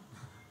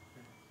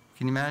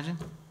 Can you imagine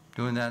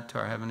doing that to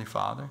our Heavenly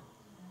Father?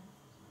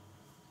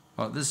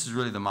 Well, this is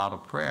really the model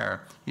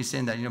prayer. He's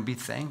saying that, you know, be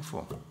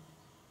thankful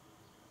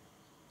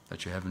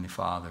that your Heavenly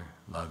Father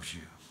loves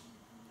you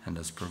and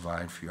does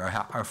provide for you.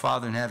 Our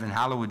Father in heaven,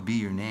 hallowed be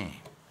your name.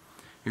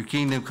 Your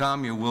kingdom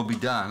come, your will be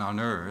done on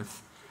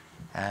earth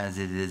as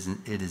it is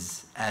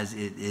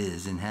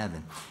in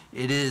heaven.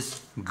 It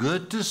is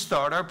good to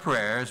start our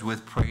prayers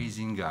with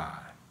praising God,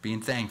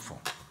 being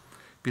thankful,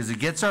 because it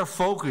gets our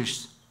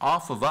focus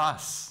off of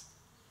us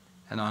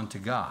and onto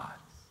God.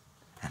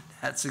 And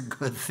that's a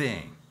good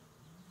thing.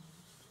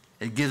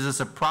 It gives us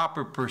a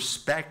proper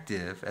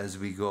perspective as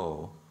we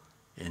go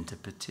into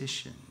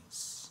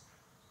petitions.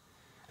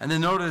 And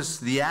then notice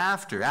the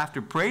after.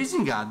 After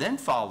praising God, then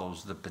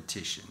follows the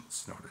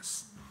petitions.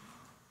 Notice.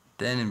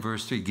 Then in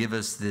verse 3, give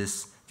us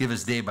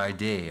day by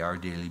day our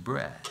daily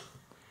bread.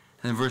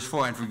 And in verse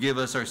 4, and forgive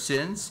us our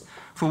sins,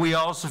 for we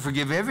also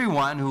forgive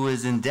everyone who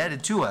is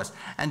indebted to us.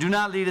 And do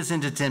not lead us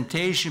into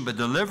temptation, but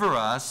deliver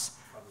us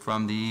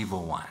from the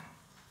evil one.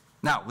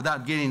 Now,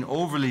 without getting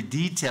overly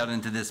detailed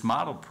into this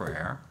model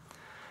prayer,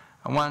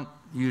 I want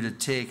you to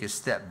take a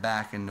step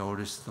back and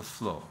notice the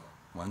flow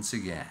once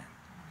again.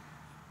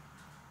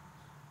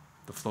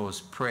 The flow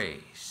is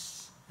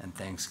praise and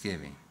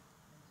thanksgiving,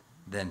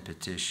 then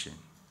petition.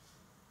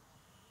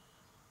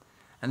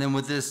 And then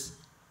with this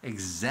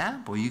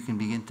example, you can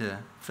begin to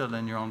fill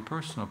in your own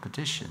personal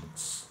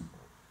petitions.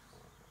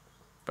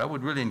 But I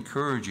would really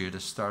encourage you to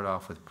start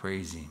off with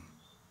praising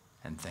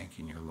and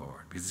thanking your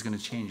Lord, because it's going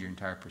to change your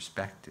entire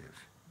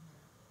perspective.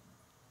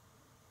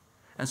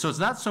 And so it's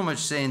not so much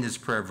saying this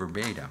prayer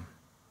verbatim,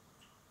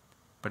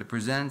 but it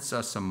presents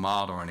us a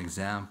model or an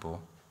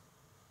example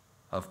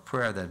of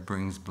prayer that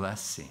brings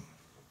blessing.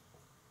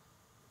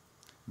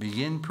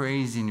 Begin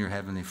praising your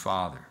Heavenly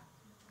Father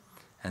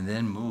and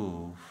then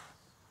move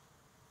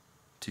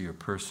to your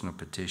personal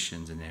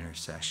petitions and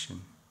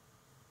intercession.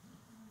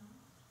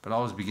 But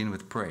always begin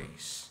with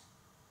praise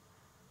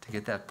to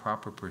get that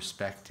proper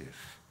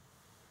perspective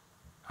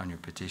on your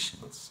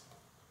petitions.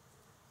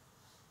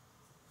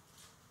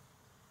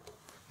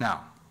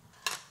 Now,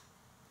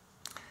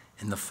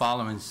 in the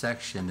following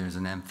section, there's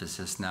an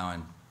emphasis now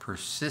on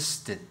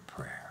persistent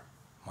prayer.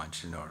 I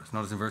want you to notice.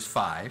 Notice in verse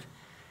 5.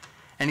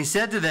 And he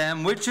said to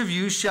them, which of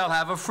you shall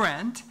have a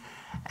friend,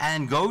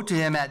 and go to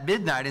him at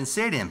midnight and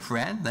say to him,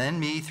 friend, lend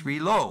me 3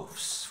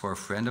 loaves, for a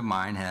friend of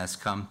mine has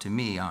come to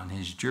me on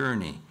his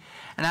journey,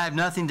 and I have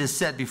nothing to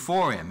set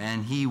before him.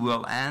 And he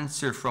will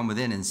answer from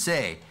within and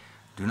say,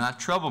 do not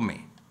trouble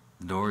me.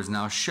 The door is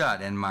now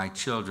shut, and my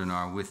children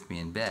are with me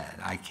in bed.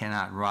 I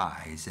cannot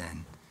rise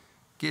and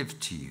give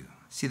to you.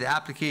 See, the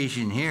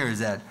application here is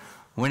that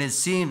when it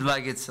seems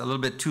like it's a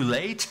little bit too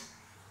late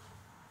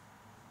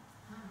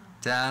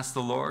to ask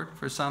the Lord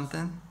for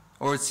something,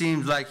 or it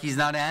seems like he's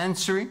not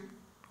answering,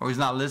 or he's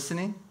not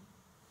listening,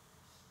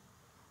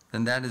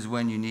 then that is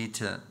when you need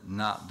to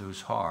not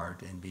lose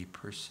heart and be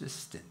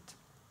persistent.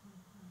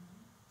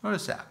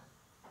 Notice that.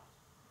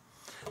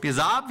 Because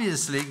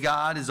obviously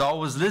God is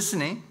always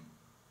listening,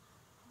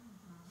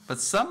 but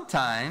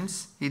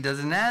sometimes he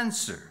doesn't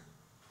answer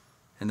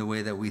in the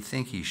way that we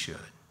think he should,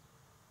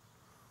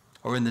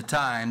 or in the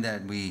time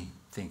that we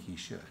think he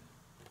should.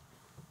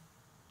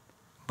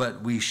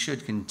 But we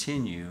should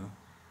continue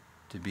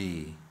to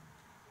be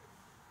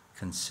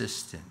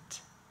consistent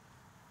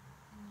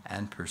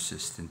and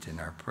persistent in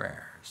our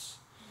prayers.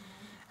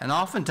 And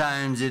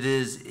oftentimes it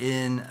is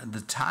in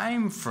the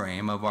time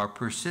frame of our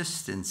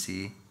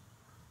persistency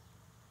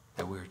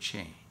that we're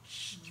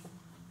changed,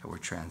 that we're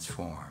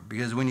transformed.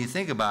 Because when you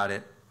think about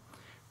it,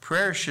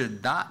 prayer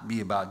should not be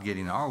about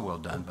getting our will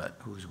done, but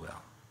whose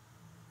will?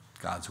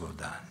 God's will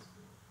done.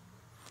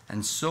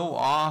 And so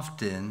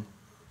often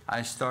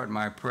I start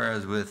my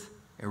prayers with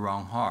a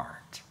wrong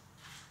heart.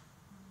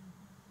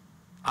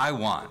 I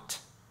want.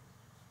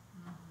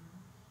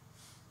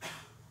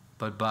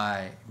 But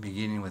by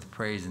beginning with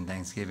praise and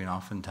thanksgiving,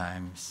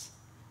 oftentimes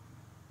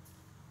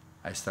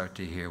I start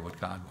to hear what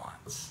God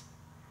wants.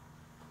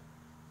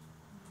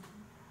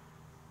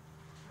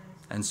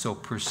 And so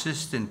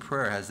persistent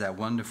prayer has that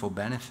wonderful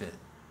benefit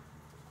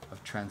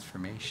of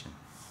transformation.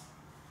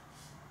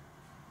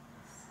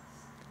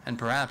 And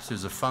perhaps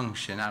there's a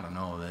function, I don't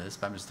know this,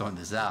 but I'm just throwing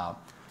this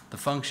out. The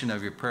function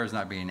of your prayers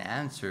not being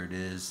answered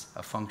is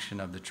a function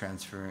of the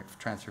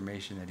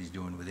transformation that he's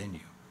doing within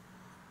you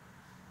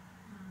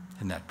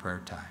in that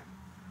prayer time.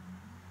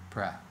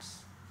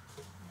 Perhaps.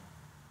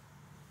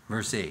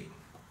 Verse 8.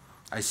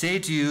 I say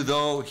to you,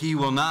 though he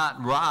will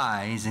not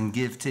rise and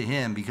give to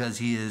him because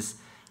he is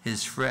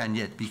his friend,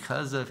 yet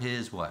because of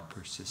his what?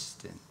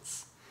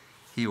 Persistence,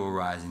 he will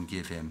rise and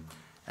give him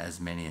as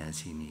many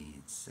as he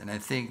needs. And I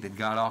think that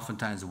God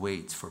oftentimes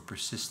waits for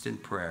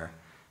persistent prayer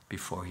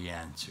before he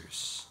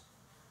answers.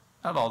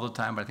 Not all the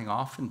time, but I think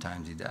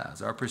oftentimes he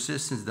does. Our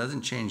persistence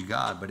doesn't change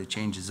God, but it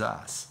changes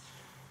us.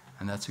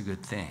 And that's a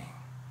good thing.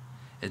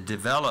 It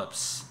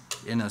develops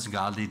in us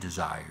godly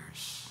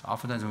desires.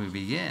 Oftentimes when we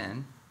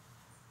begin,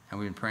 and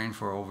we've been praying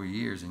for over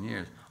years and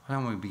years,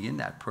 when we begin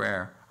that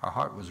prayer, our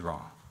heart was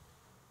wrong.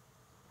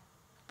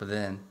 But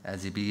then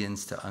as he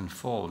begins to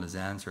unfold his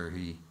answer,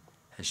 he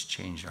has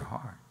changed our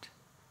heart.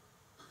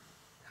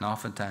 And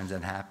oftentimes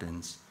that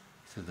happens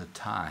through the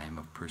time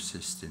of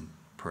persistent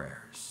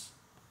prayers.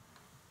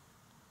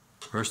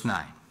 Verse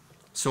 9.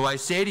 So I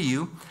say to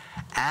you,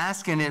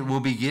 ask and it will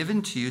be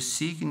given to you,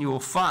 seek and you will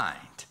find,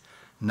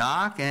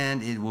 knock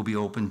and it will be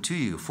opened to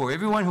you. For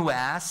everyone who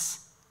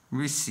asks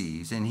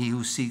receives, and he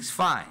who seeks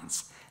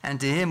finds, and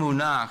to him who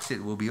knocks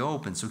it will be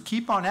opened. So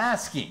keep on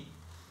asking,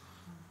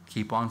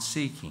 keep on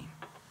seeking,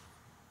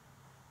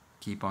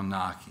 keep on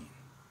knocking.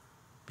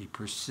 Be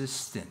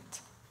persistent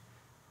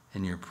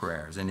in your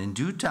prayers, and in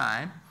due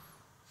time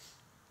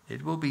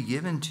it will be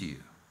given to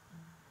you.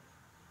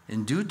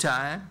 In due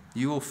time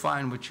you will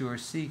find what you are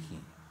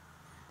seeking,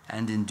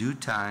 and in due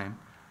time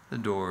the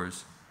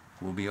doors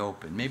will be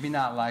open. Maybe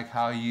not like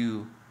how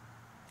you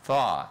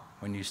thought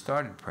when you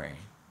started praying,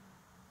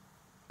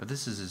 but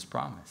this is his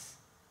promise.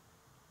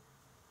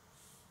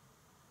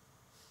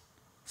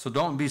 So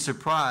don't be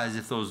surprised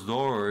if those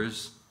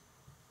doors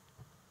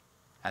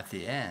at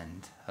the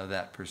end of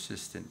that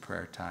persistent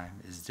prayer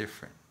time is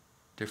different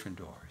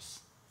doors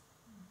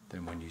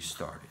than when you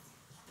started.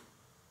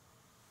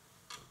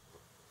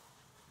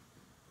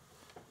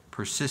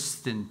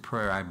 Persistent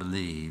prayer, I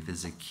believe,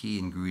 is a key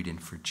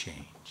ingredient for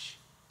change.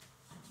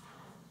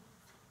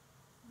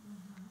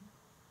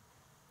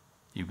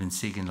 You've been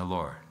seeking the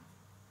Lord.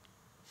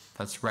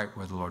 That's right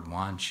where the Lord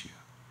wants you.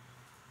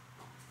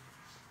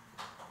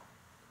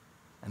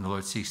 And the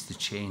Lord seeks to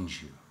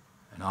change you.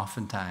 And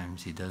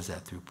oftentimes he does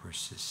that through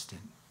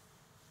persistent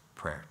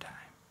prayer time.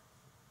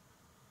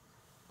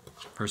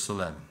 Verse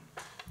 11.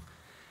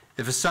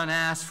 If a son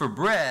asks for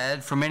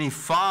bread from any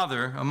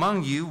father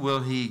among you,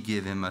 will he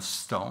give him a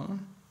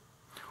stone?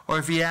 Or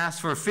if he asks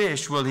for a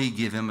fish, will he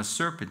give him a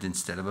serpent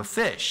instead of a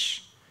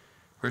fish?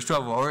 Verse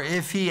 12, or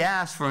if he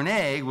asks for an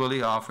egg, will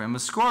he offer him a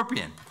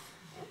scorpion?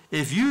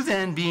 If you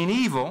then, being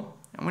evil,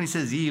 and when he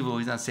says evil,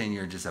 he's not saying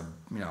you're just a,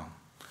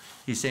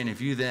 he's saying if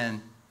you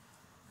then,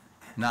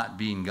 not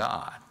being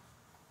God,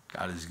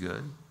 God is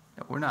good,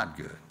 we're not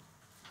good.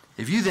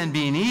 If you then,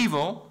 being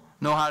evil,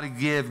 know how to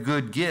give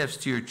good gifts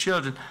to your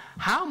children,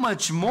 how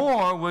much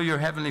more will your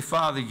heavenly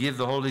Father give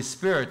the Holy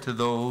Spirit to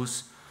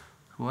those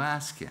who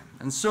ask him?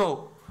 And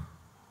so,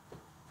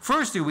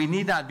 firstly, we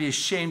need not be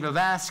ashamed of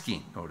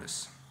asking,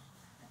 notice.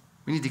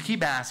 We need to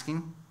keep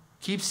asking,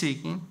 keep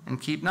seeking,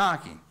 and keep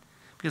knocking.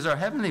 Because our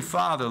Heavenly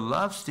Father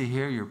loves to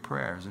hear your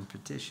prayers and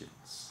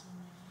petitions.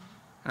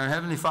 And our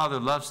Heavenly Father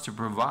loves to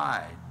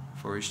provide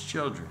for his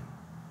children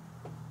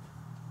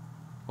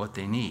what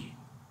they need.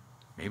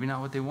 Maybe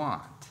not what they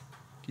want.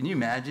 Can you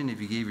imagine if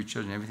you gave your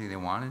children everything they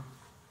wanted?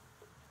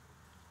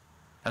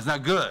 That's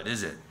not good,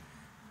 is it?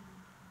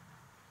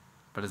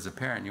 But as a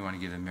parent, you want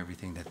to give them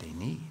everything that they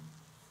need.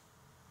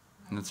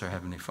 And that's our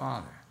Heavenly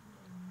Father.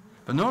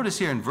 But notice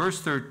here in verse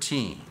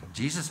 13,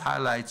 Jesus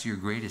highlights your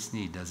greatest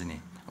need, doesn't he?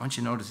 I want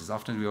you to notice this.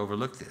 Often we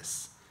overlook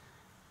this.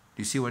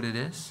 Do you see what it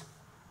is?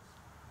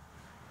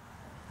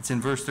 It's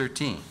in verse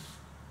 13.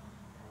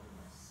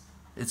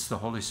 It's the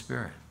Holy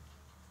Spirit.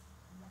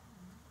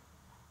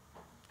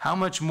 How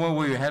much more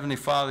will your Heavenly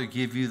Father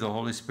give you the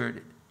Holy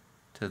Spirit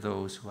to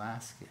those who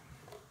ask him?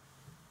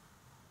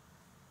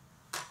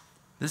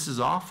 This is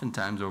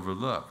oftentimes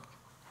overlooked,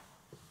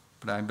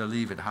 but I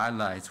believe it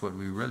highlights what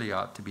we really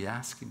ought to be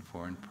asking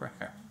for in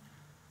prayer.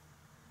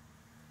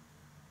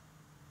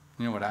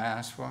 You know what I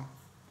ask for?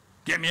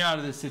 Get me out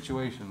of this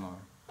situation, Lord.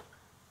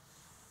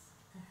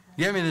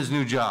 Get me this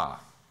new job.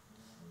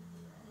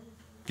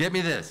 Get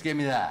me this, get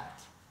me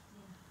that.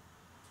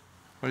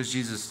 What does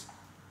Jesus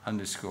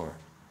underscore?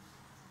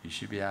 You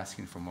should be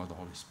asking for more of the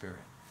Holy Spirit.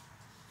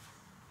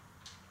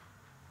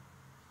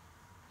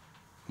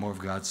 More of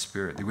God's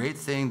Spirit. The great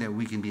thing that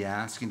we can be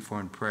asking for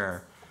in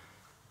prayer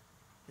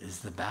is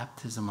the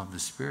baptism of the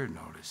Spirit,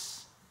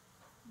 notice.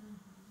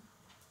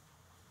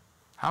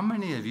 How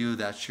many of you,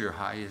 that's your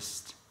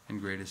highest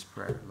and greatest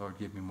prayer? Lord,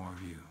 give me more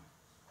of you.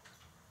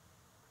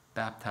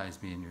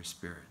 Baptize me in your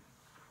Spirit.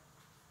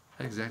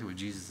 That's exactly what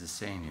Jesus is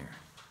saying here.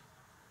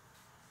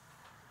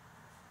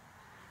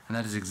 And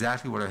that is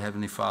exactly what our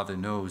Heavenly Father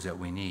knows that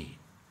we need.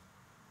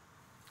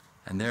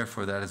 And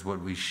therefore, that is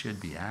what we should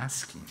be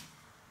asking.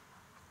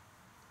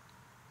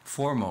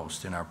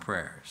 Foremost in our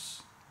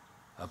prayers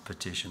of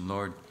petition,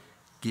 Lord,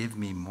 give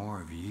me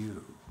more of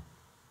you.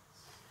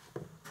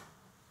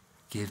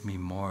 Give me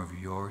more of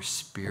your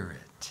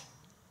Spirit.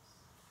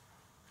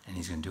 And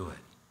he's going to do it.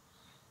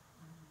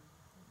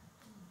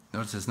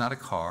 Notice it's not a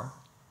car.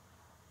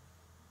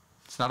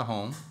 It's not a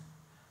home.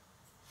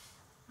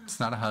 It's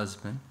not a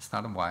husband. It's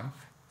not a wife.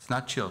 It's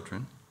not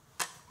children.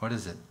 What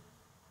is it?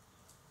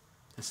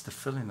 It's the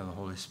filling of the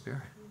Holy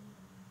Spirit.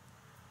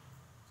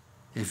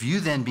 If you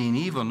then, being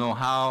evil, know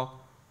how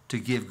to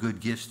give good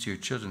gifts to your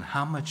children,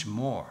 how much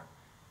more?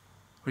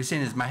 What he's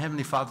saying is, my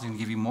Heavenly Father's going to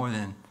give you more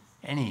than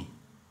any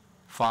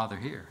father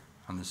here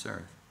on this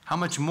earth. How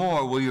much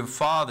more will your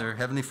Father,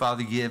 Heavenly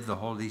Father, give the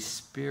Holy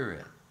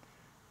Spirit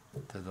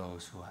to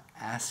those who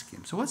ask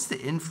him? So what's the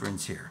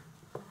inference here?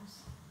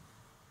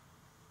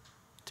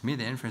 To me,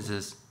 the inference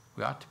is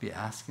we ought to be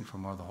asking for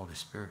more of the Holy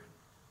Spirit.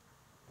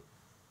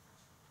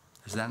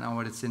 Is that not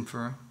what it's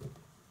inferring?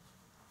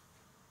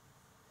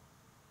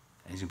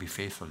 And he's going to be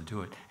faithful to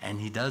do it.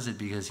 And he does it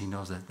because he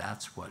knows that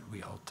that's what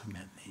we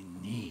ultimately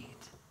need.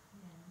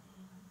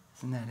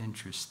 Isn't that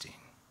interesting?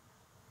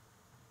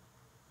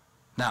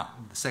 Now,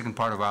 the second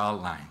part of our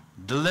outline,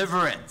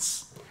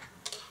 deliverance.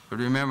 But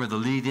remember, the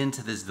lead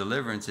into this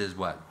deliverance is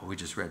what? Well, we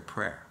just read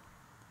prayer.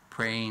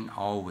 Praying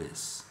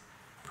always.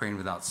 Praying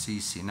without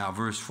ceasing. Now,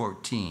 verse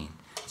 14.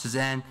 It says,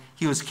 and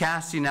he was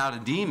casting out a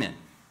demon.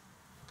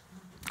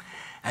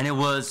 And it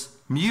was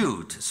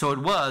mute. So it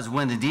was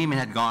when the demon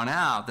had gone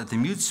out that the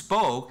mute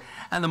spoke,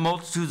 and the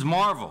multitudes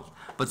marveled.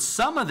 But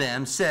some of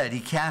them said, he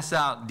cast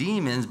out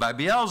demons by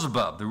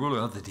Beelzebub, the ruler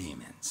of the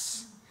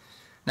demons.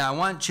 Now, I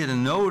want you to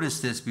notice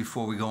this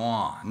before we go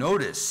on.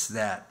 Notice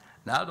that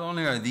not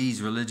only are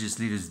these religious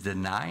leaders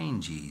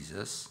denying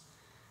Jesus,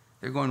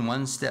 they're going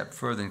one step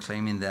further and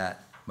claiming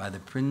that by the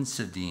prince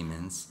of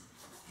demons,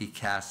 he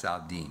casts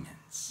out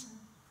demons.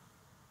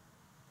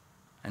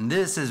 And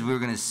this, as we're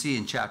going to see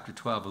in chapter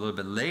 12 a little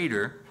bit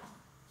later,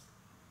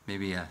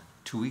 maybe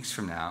 2 weeks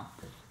from now,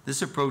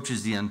 this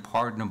approaches the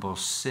unpardonable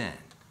sin,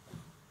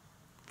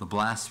 the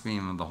blasphemy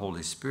of the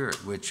Holy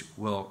Spirit, which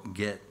we'll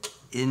get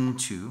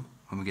into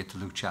when we get to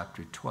Luke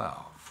chapter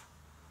 12.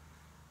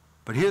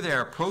 But here they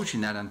are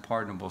approaching that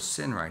unpardonable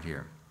sin right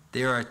here.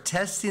 They are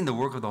attesting the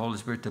work of the Holy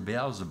Spirit to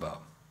Beelzebub,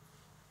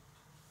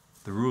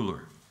 the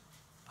ruler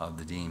of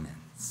the demons.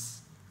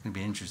 It's going to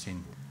be an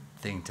interesting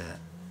thing to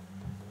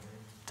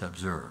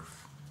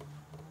observe.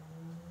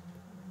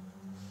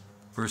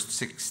 Verse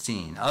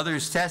 16,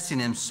 others testing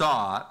him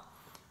sought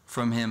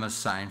from him a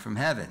sign from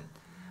heaven.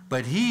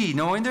 But he,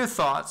 knowing their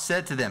thoughts,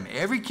 said to them,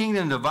 every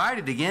kingdom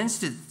divided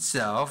against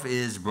itself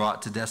is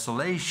brought to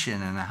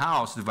desolation, and a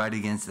house divided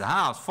against the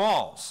house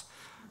falls.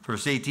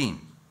 Verse 18.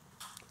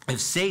 If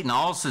Satan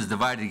also is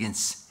divided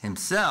against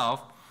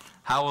himself,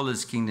 how will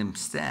his kingdom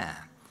stand?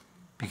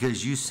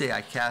 Because you say,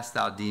 I cast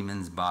out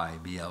demons by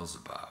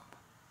Beelzebub.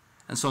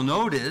 And so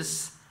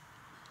notice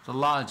the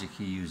logic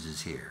he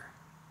uses here.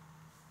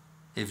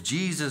 If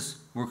Jesus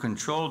were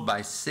controlled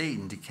by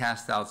Satan to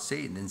cast out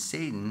Satan, then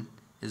Satan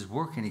is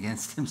working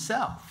against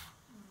himself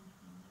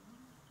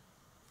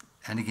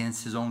and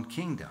against his own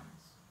kingdom.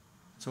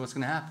 So what's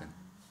going to happen?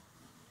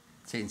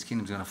 Satan's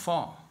kingdom is going to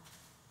fall.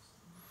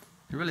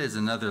 It really is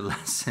another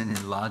lesson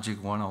in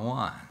Logic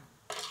 101.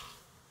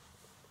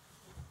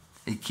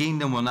 A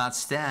kingdom will not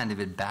stand if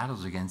it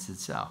battles against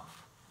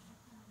itself.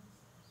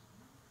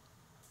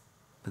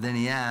 But then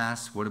he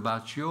asks, what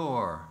about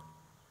your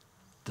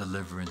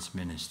deliverance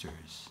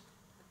ministers?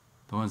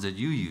 The ones that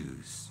you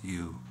use,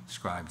 you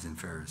scribes and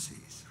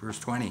Pharisees. Verse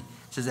 20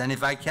 says, and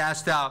if I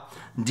cast out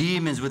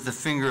demons with the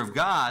finger of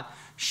God,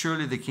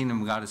 surely the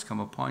kingdom of God has come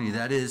upon you.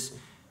 That is,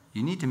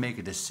 you need to make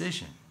a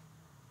decision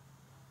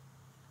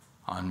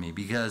on me,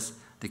 because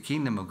the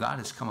kingdom of God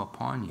has come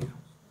upon you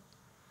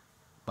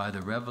by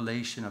the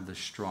revelation of the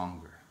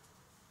stronger.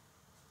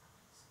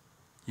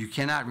 You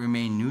cannot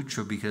remain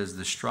neutral because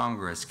the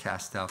stronger has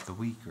cast out the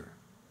weaker.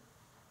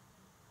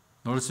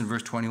 Notice in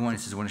verse 21, it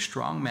says, when a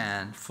strong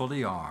man,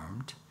 fully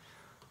armed,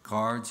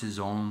 guards his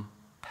own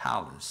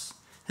palace,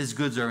 his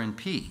goods are in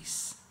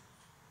peace.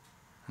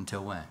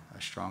 Until when?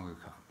 A stronger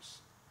comes.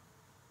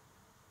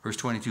 Verse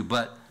 22,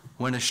 but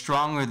when a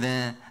stronger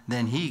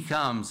than he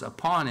comes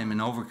upon him and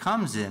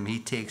overcomes him, he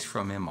takes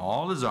from him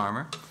all his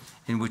armor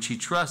in which he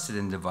trusted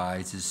and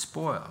divides his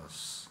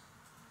spoils.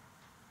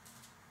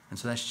 And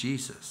so that's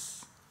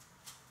Jesus.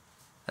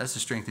 That's the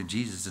strength of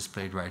Jesus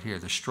displayed right here.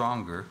 The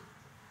stronger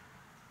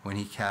when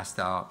he cast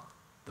out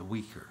the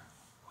weaker,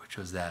 which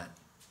was that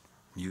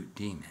mute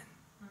demon.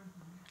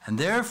 And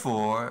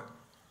therefore,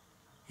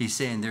 he's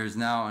saying there's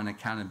now an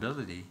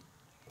accountability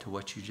to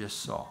what you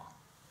just saw,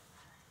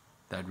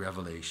 that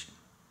revelation.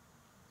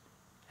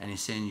 And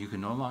he's saying you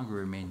can no longer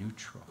remain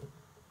neutral.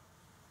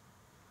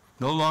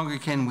 No longer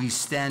can we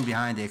stand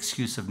behind the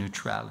excuse of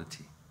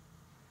neutrality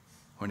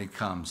when it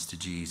comes to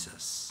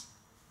Jesus.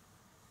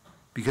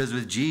 Because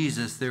with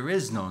Jesus, there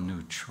is no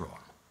neutral.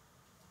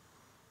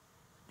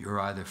 You're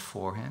either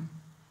for him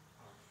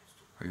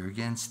or you're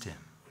against him.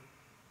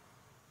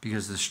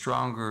 Because the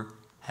stronger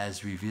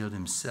has revealed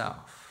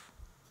himself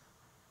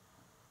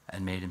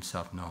and made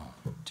himself known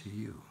to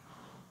you.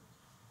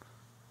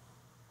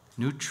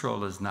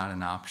 Neutral is not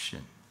an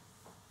option.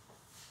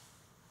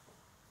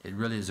 It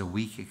really is a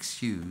weak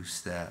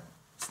excuse that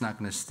it's not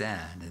going to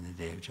stand in the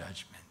day of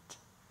judgment.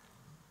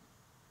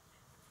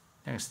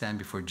 You're going to stand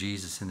before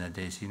Jesus in that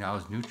day and say, I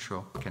was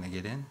neutral. Can I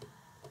get in?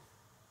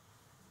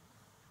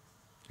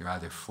 You're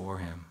either for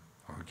him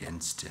or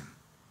against him.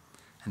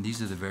 And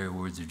these are the very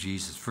words of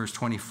Jesus. Verse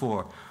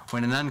 24,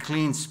 when an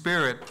unclean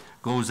spirit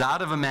goes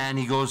out of a man,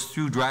 he goes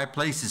through dry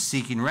places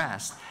seeking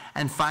rest.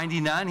 And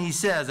finding none, he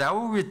says, I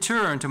will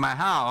return to my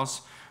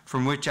house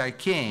from which I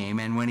came.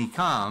 And when he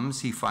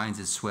comes, he finds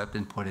it swept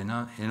and put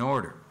in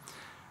order.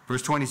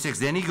 Verse 26,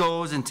 then he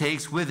goes and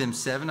takes with him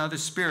 7 other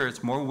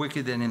spirits more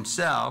wicked than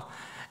himself,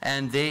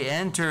 and they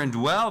enter and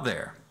dwell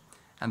there.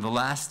 And the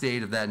last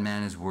state of that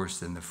man is worse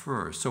than the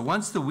first. So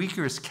once the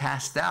weaker is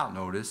cast out,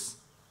 notice,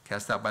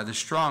 cast out by the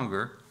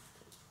stronger,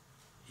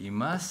 you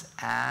must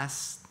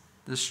ask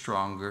the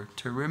stronger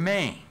to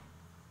remain.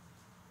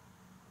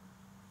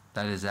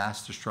 That is,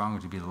 ask the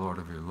stronger to be the Lord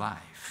of your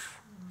life.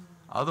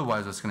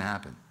 Otherwise, what's going to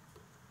happen?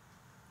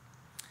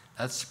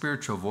 That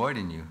spiritual void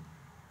in you,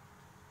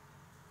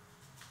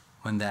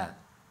 when that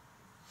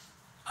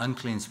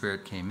unclean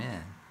spirit came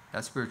in,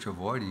 that spiritual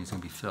void in you is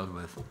going to be filled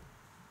with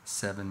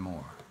 7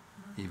 more,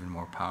 even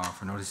more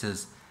powerful. Notice it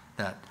says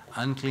that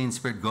unclean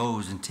spirit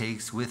goes and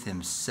takes with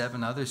him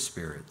 7 other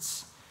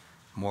spirits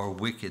more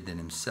wicked than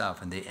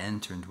himself, and they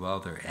enter and dwell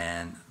there.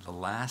 And the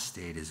last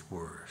state is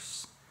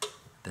worse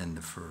than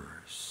the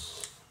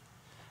first.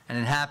 And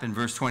it happened,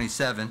 verse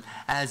 27,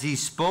 as he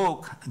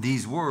spoke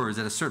these words,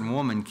 that a certain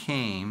woman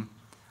came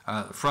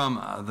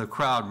from the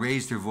crowd,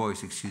 raised her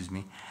voice,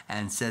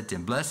 and said to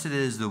him, blessed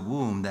is the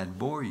womb that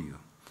bore you,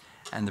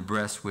 and the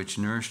breast which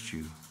nursed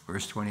you.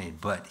 Verse 28,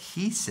 but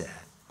he said,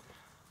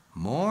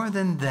 more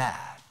than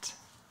that,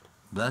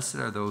 blessed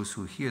are those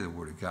who hear the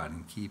word of God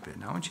and keep it.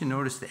 Now I want you to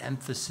notice the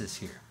emphasis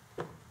here.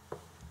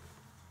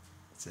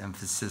 It's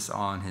emphasis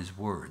on his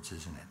words,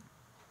 isn't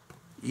it?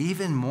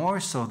 Even more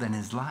so than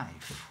his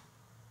life.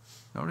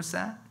 Notice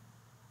that?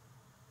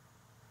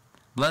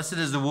 Blessed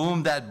is the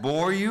womb that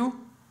bore you,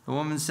 the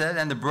woman said,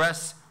 and the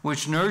breast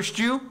which nursed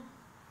you.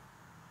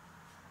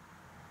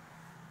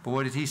 But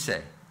what did he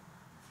say?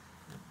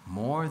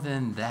 More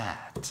than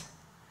that.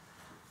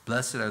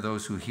 Blessed are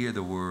those who hear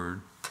the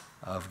word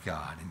of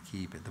God and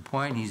keep it. The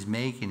point he's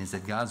making is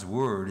that God's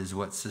word is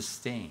what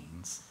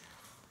sustains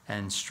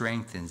and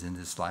strengthens in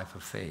this life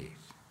of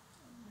faith.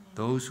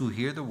 Those who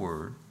hear the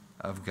word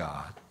of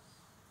God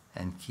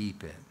and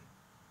keep it,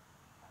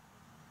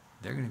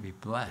 they're going to be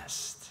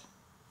blessed.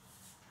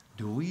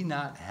 Do we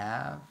not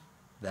have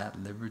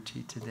that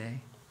liberty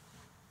today?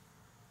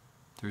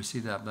 to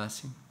receive that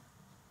blessing,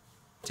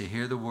 to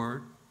hear the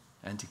word,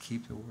 and to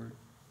keep the word.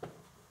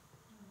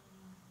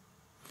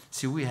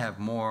 See, we have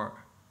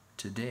more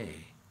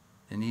today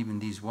than even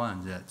these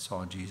ones that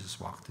saw Jesus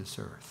walk this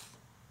earth.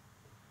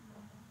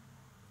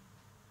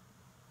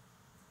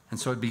 And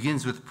so it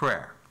begins with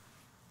prayer.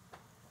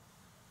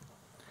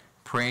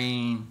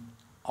 Praying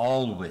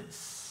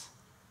always.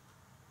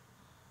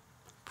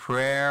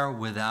 Prayer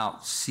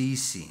without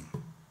ceasing.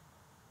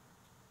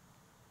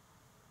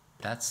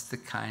 That's the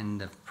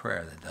kind of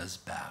prayer that does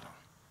battle.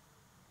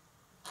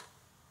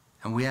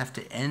 And we have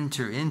to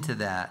enter into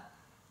that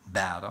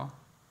battle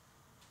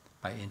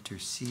by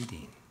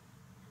interceding.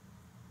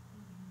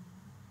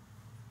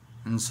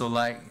 And so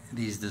like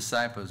these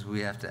disciples,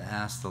 we have to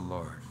ask the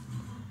Lord,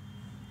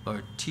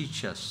 Lord,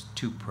 teach us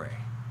to pray.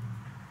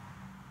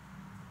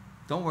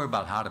 Don't worry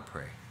about how to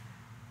pray.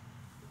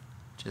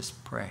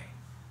 Just pray.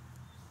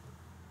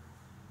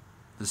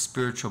 The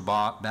spiritual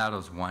battle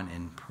is won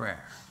in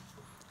prayer.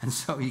 And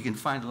so you can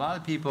find a lot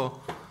of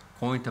people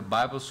going to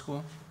Bible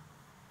school,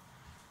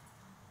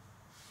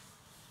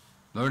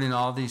 learning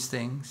all these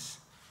things,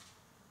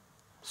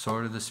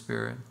 sword of the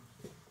Spirit,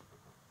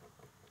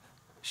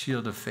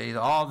 shield of faith,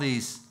 all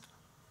these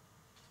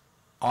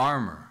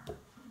armor,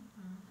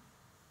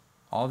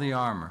 all the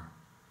armor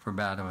for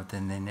battle, but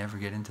then they never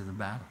get into the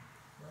battle.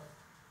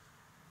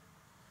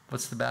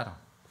 What's the battle?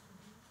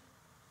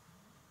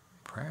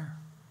 Prayer.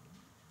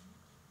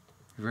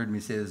 You've heard me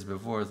say this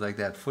before. It's like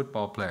that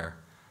football player.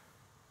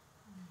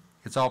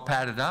 It's all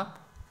padded up,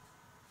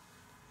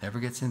 never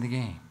gets in the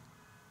game.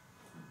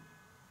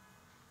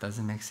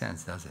 Doesn't make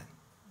sense, does it?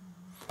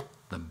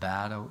 The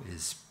battle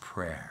is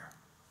prayer.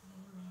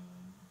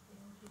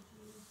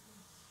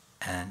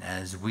 And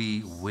as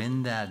we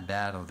win that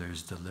battle,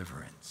 there's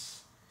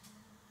deliverance.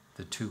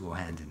 The two go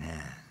hand in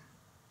hand.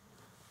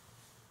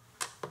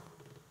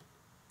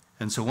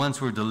 And so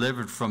once we're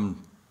delivered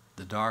from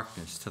the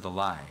darkness to the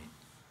light,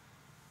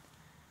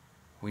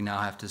 we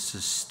now have to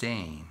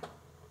sustain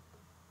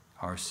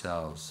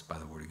ourselves by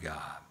the Word of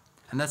God.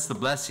 And that's the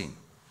blessing.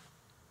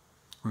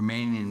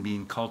 Remaining and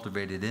being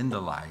cultivated in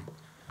the light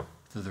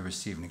through the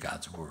receiving of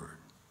God's Word.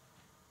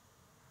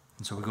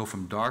 And so we go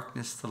from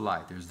darkness to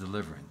light. There's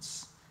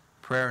deliverance.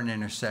 Prayer and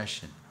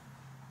intercession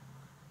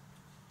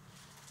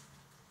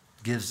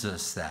gives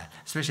us that,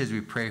 especially as we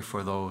pray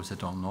for those that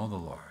don't know the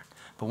Lord.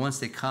 But once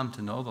they come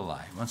to know the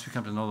light, once we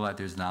come to know the light,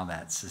 there's now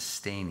that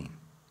sustaining.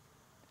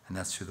 And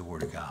that's through the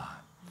Word of God.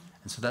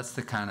 And so that's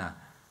the kind of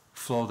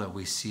flow that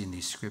we see in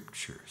these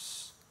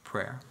scriptures.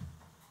 Prayer,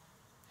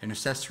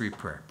 intercessory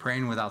prayer,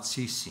 praying without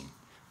ceasing,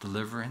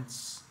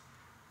 deliverance.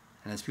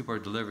 And as people are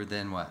delivered,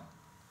 then what?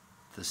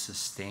 The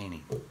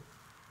sustaining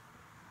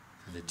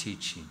through the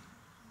teaching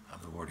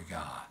of the Word of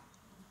God.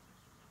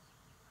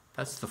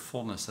 That's the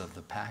fullness of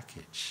the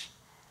package.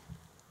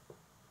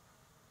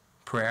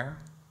 Prayer,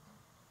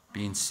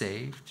 being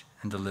saved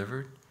and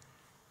delivered,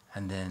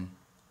 and then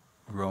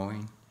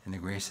growing in the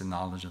grace and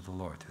knowledge of the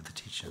Lord through the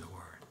teaching of the Word.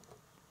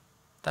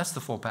 That's the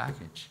full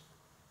package.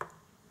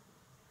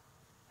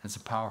 It's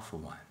a powerful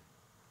one.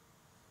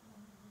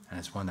 And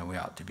it's one that we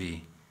ought to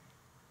be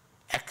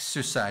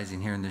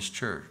exercising here in this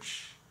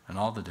church on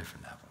all the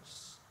different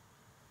levels.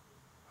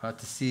 We ought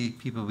to see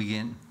people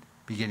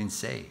be getting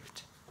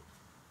saved.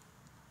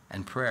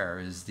 And prayer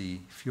is the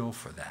fuel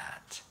for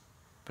that.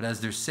 But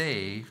as they're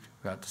saved,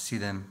 we ought to see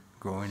them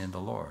growing in the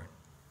Lord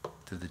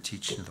through the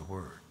teaching of the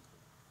Word.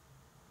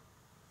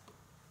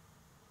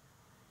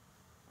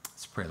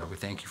 Let's pray, Lord. We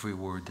thank you for your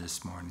word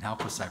this morning.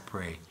 Help us, I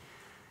pray,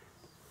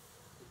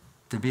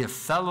 to be a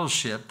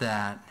fellowship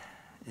that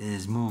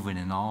is moving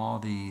in all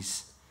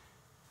these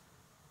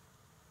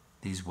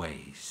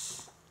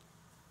ways.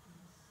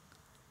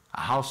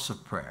 A house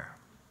of prayer,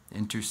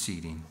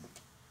 interceding,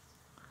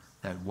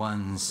 that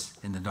ones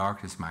in the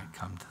darkness might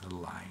come to the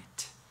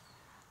light.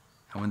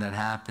 And when that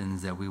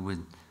happens, that we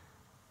would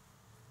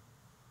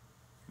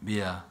be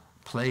a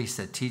place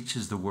that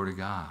teaches the Word of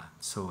God,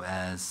 so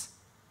as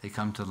they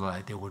come to the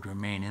light, they would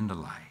remain in the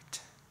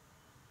light.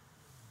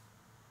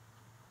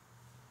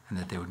 And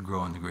that they would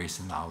grow in the grace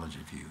and knowledge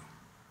of you.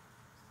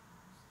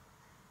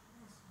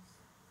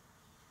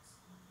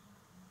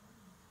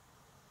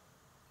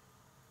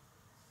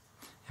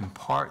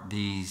 Impart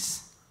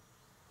these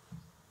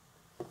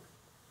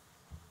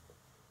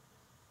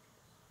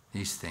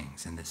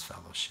things in this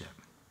fellowship.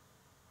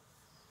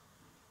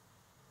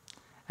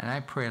 And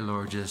I pray,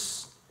 Lord,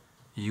 just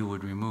you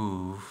would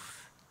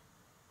remove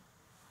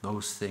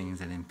those things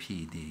that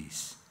impede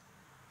these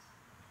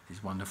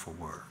wonderful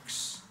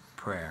works.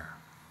 Prayer,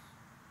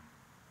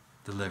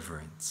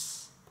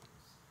 deliverance,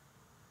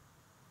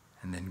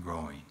 and then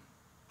growing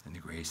in the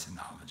grace and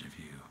knowledge of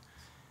you.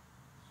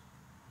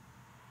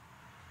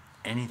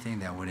 Anything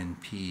that would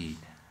impede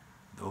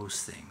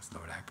those things,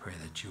 Lord, I pray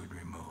that you would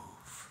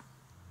remove,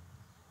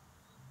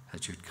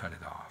 that you'd cut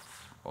it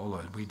off. Oh,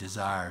 Lord, we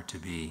desire to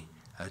be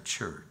a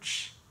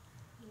church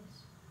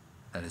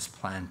that is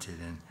planted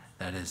and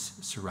that is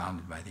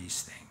surrounded by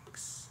these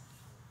things.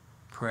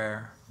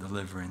 Prayer,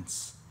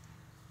 deliverance,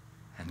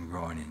 and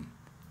growing in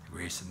the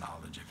grace and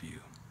knowledge of you.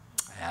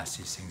 I ask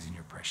these things in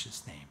your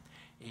precious name.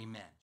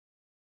 Amen.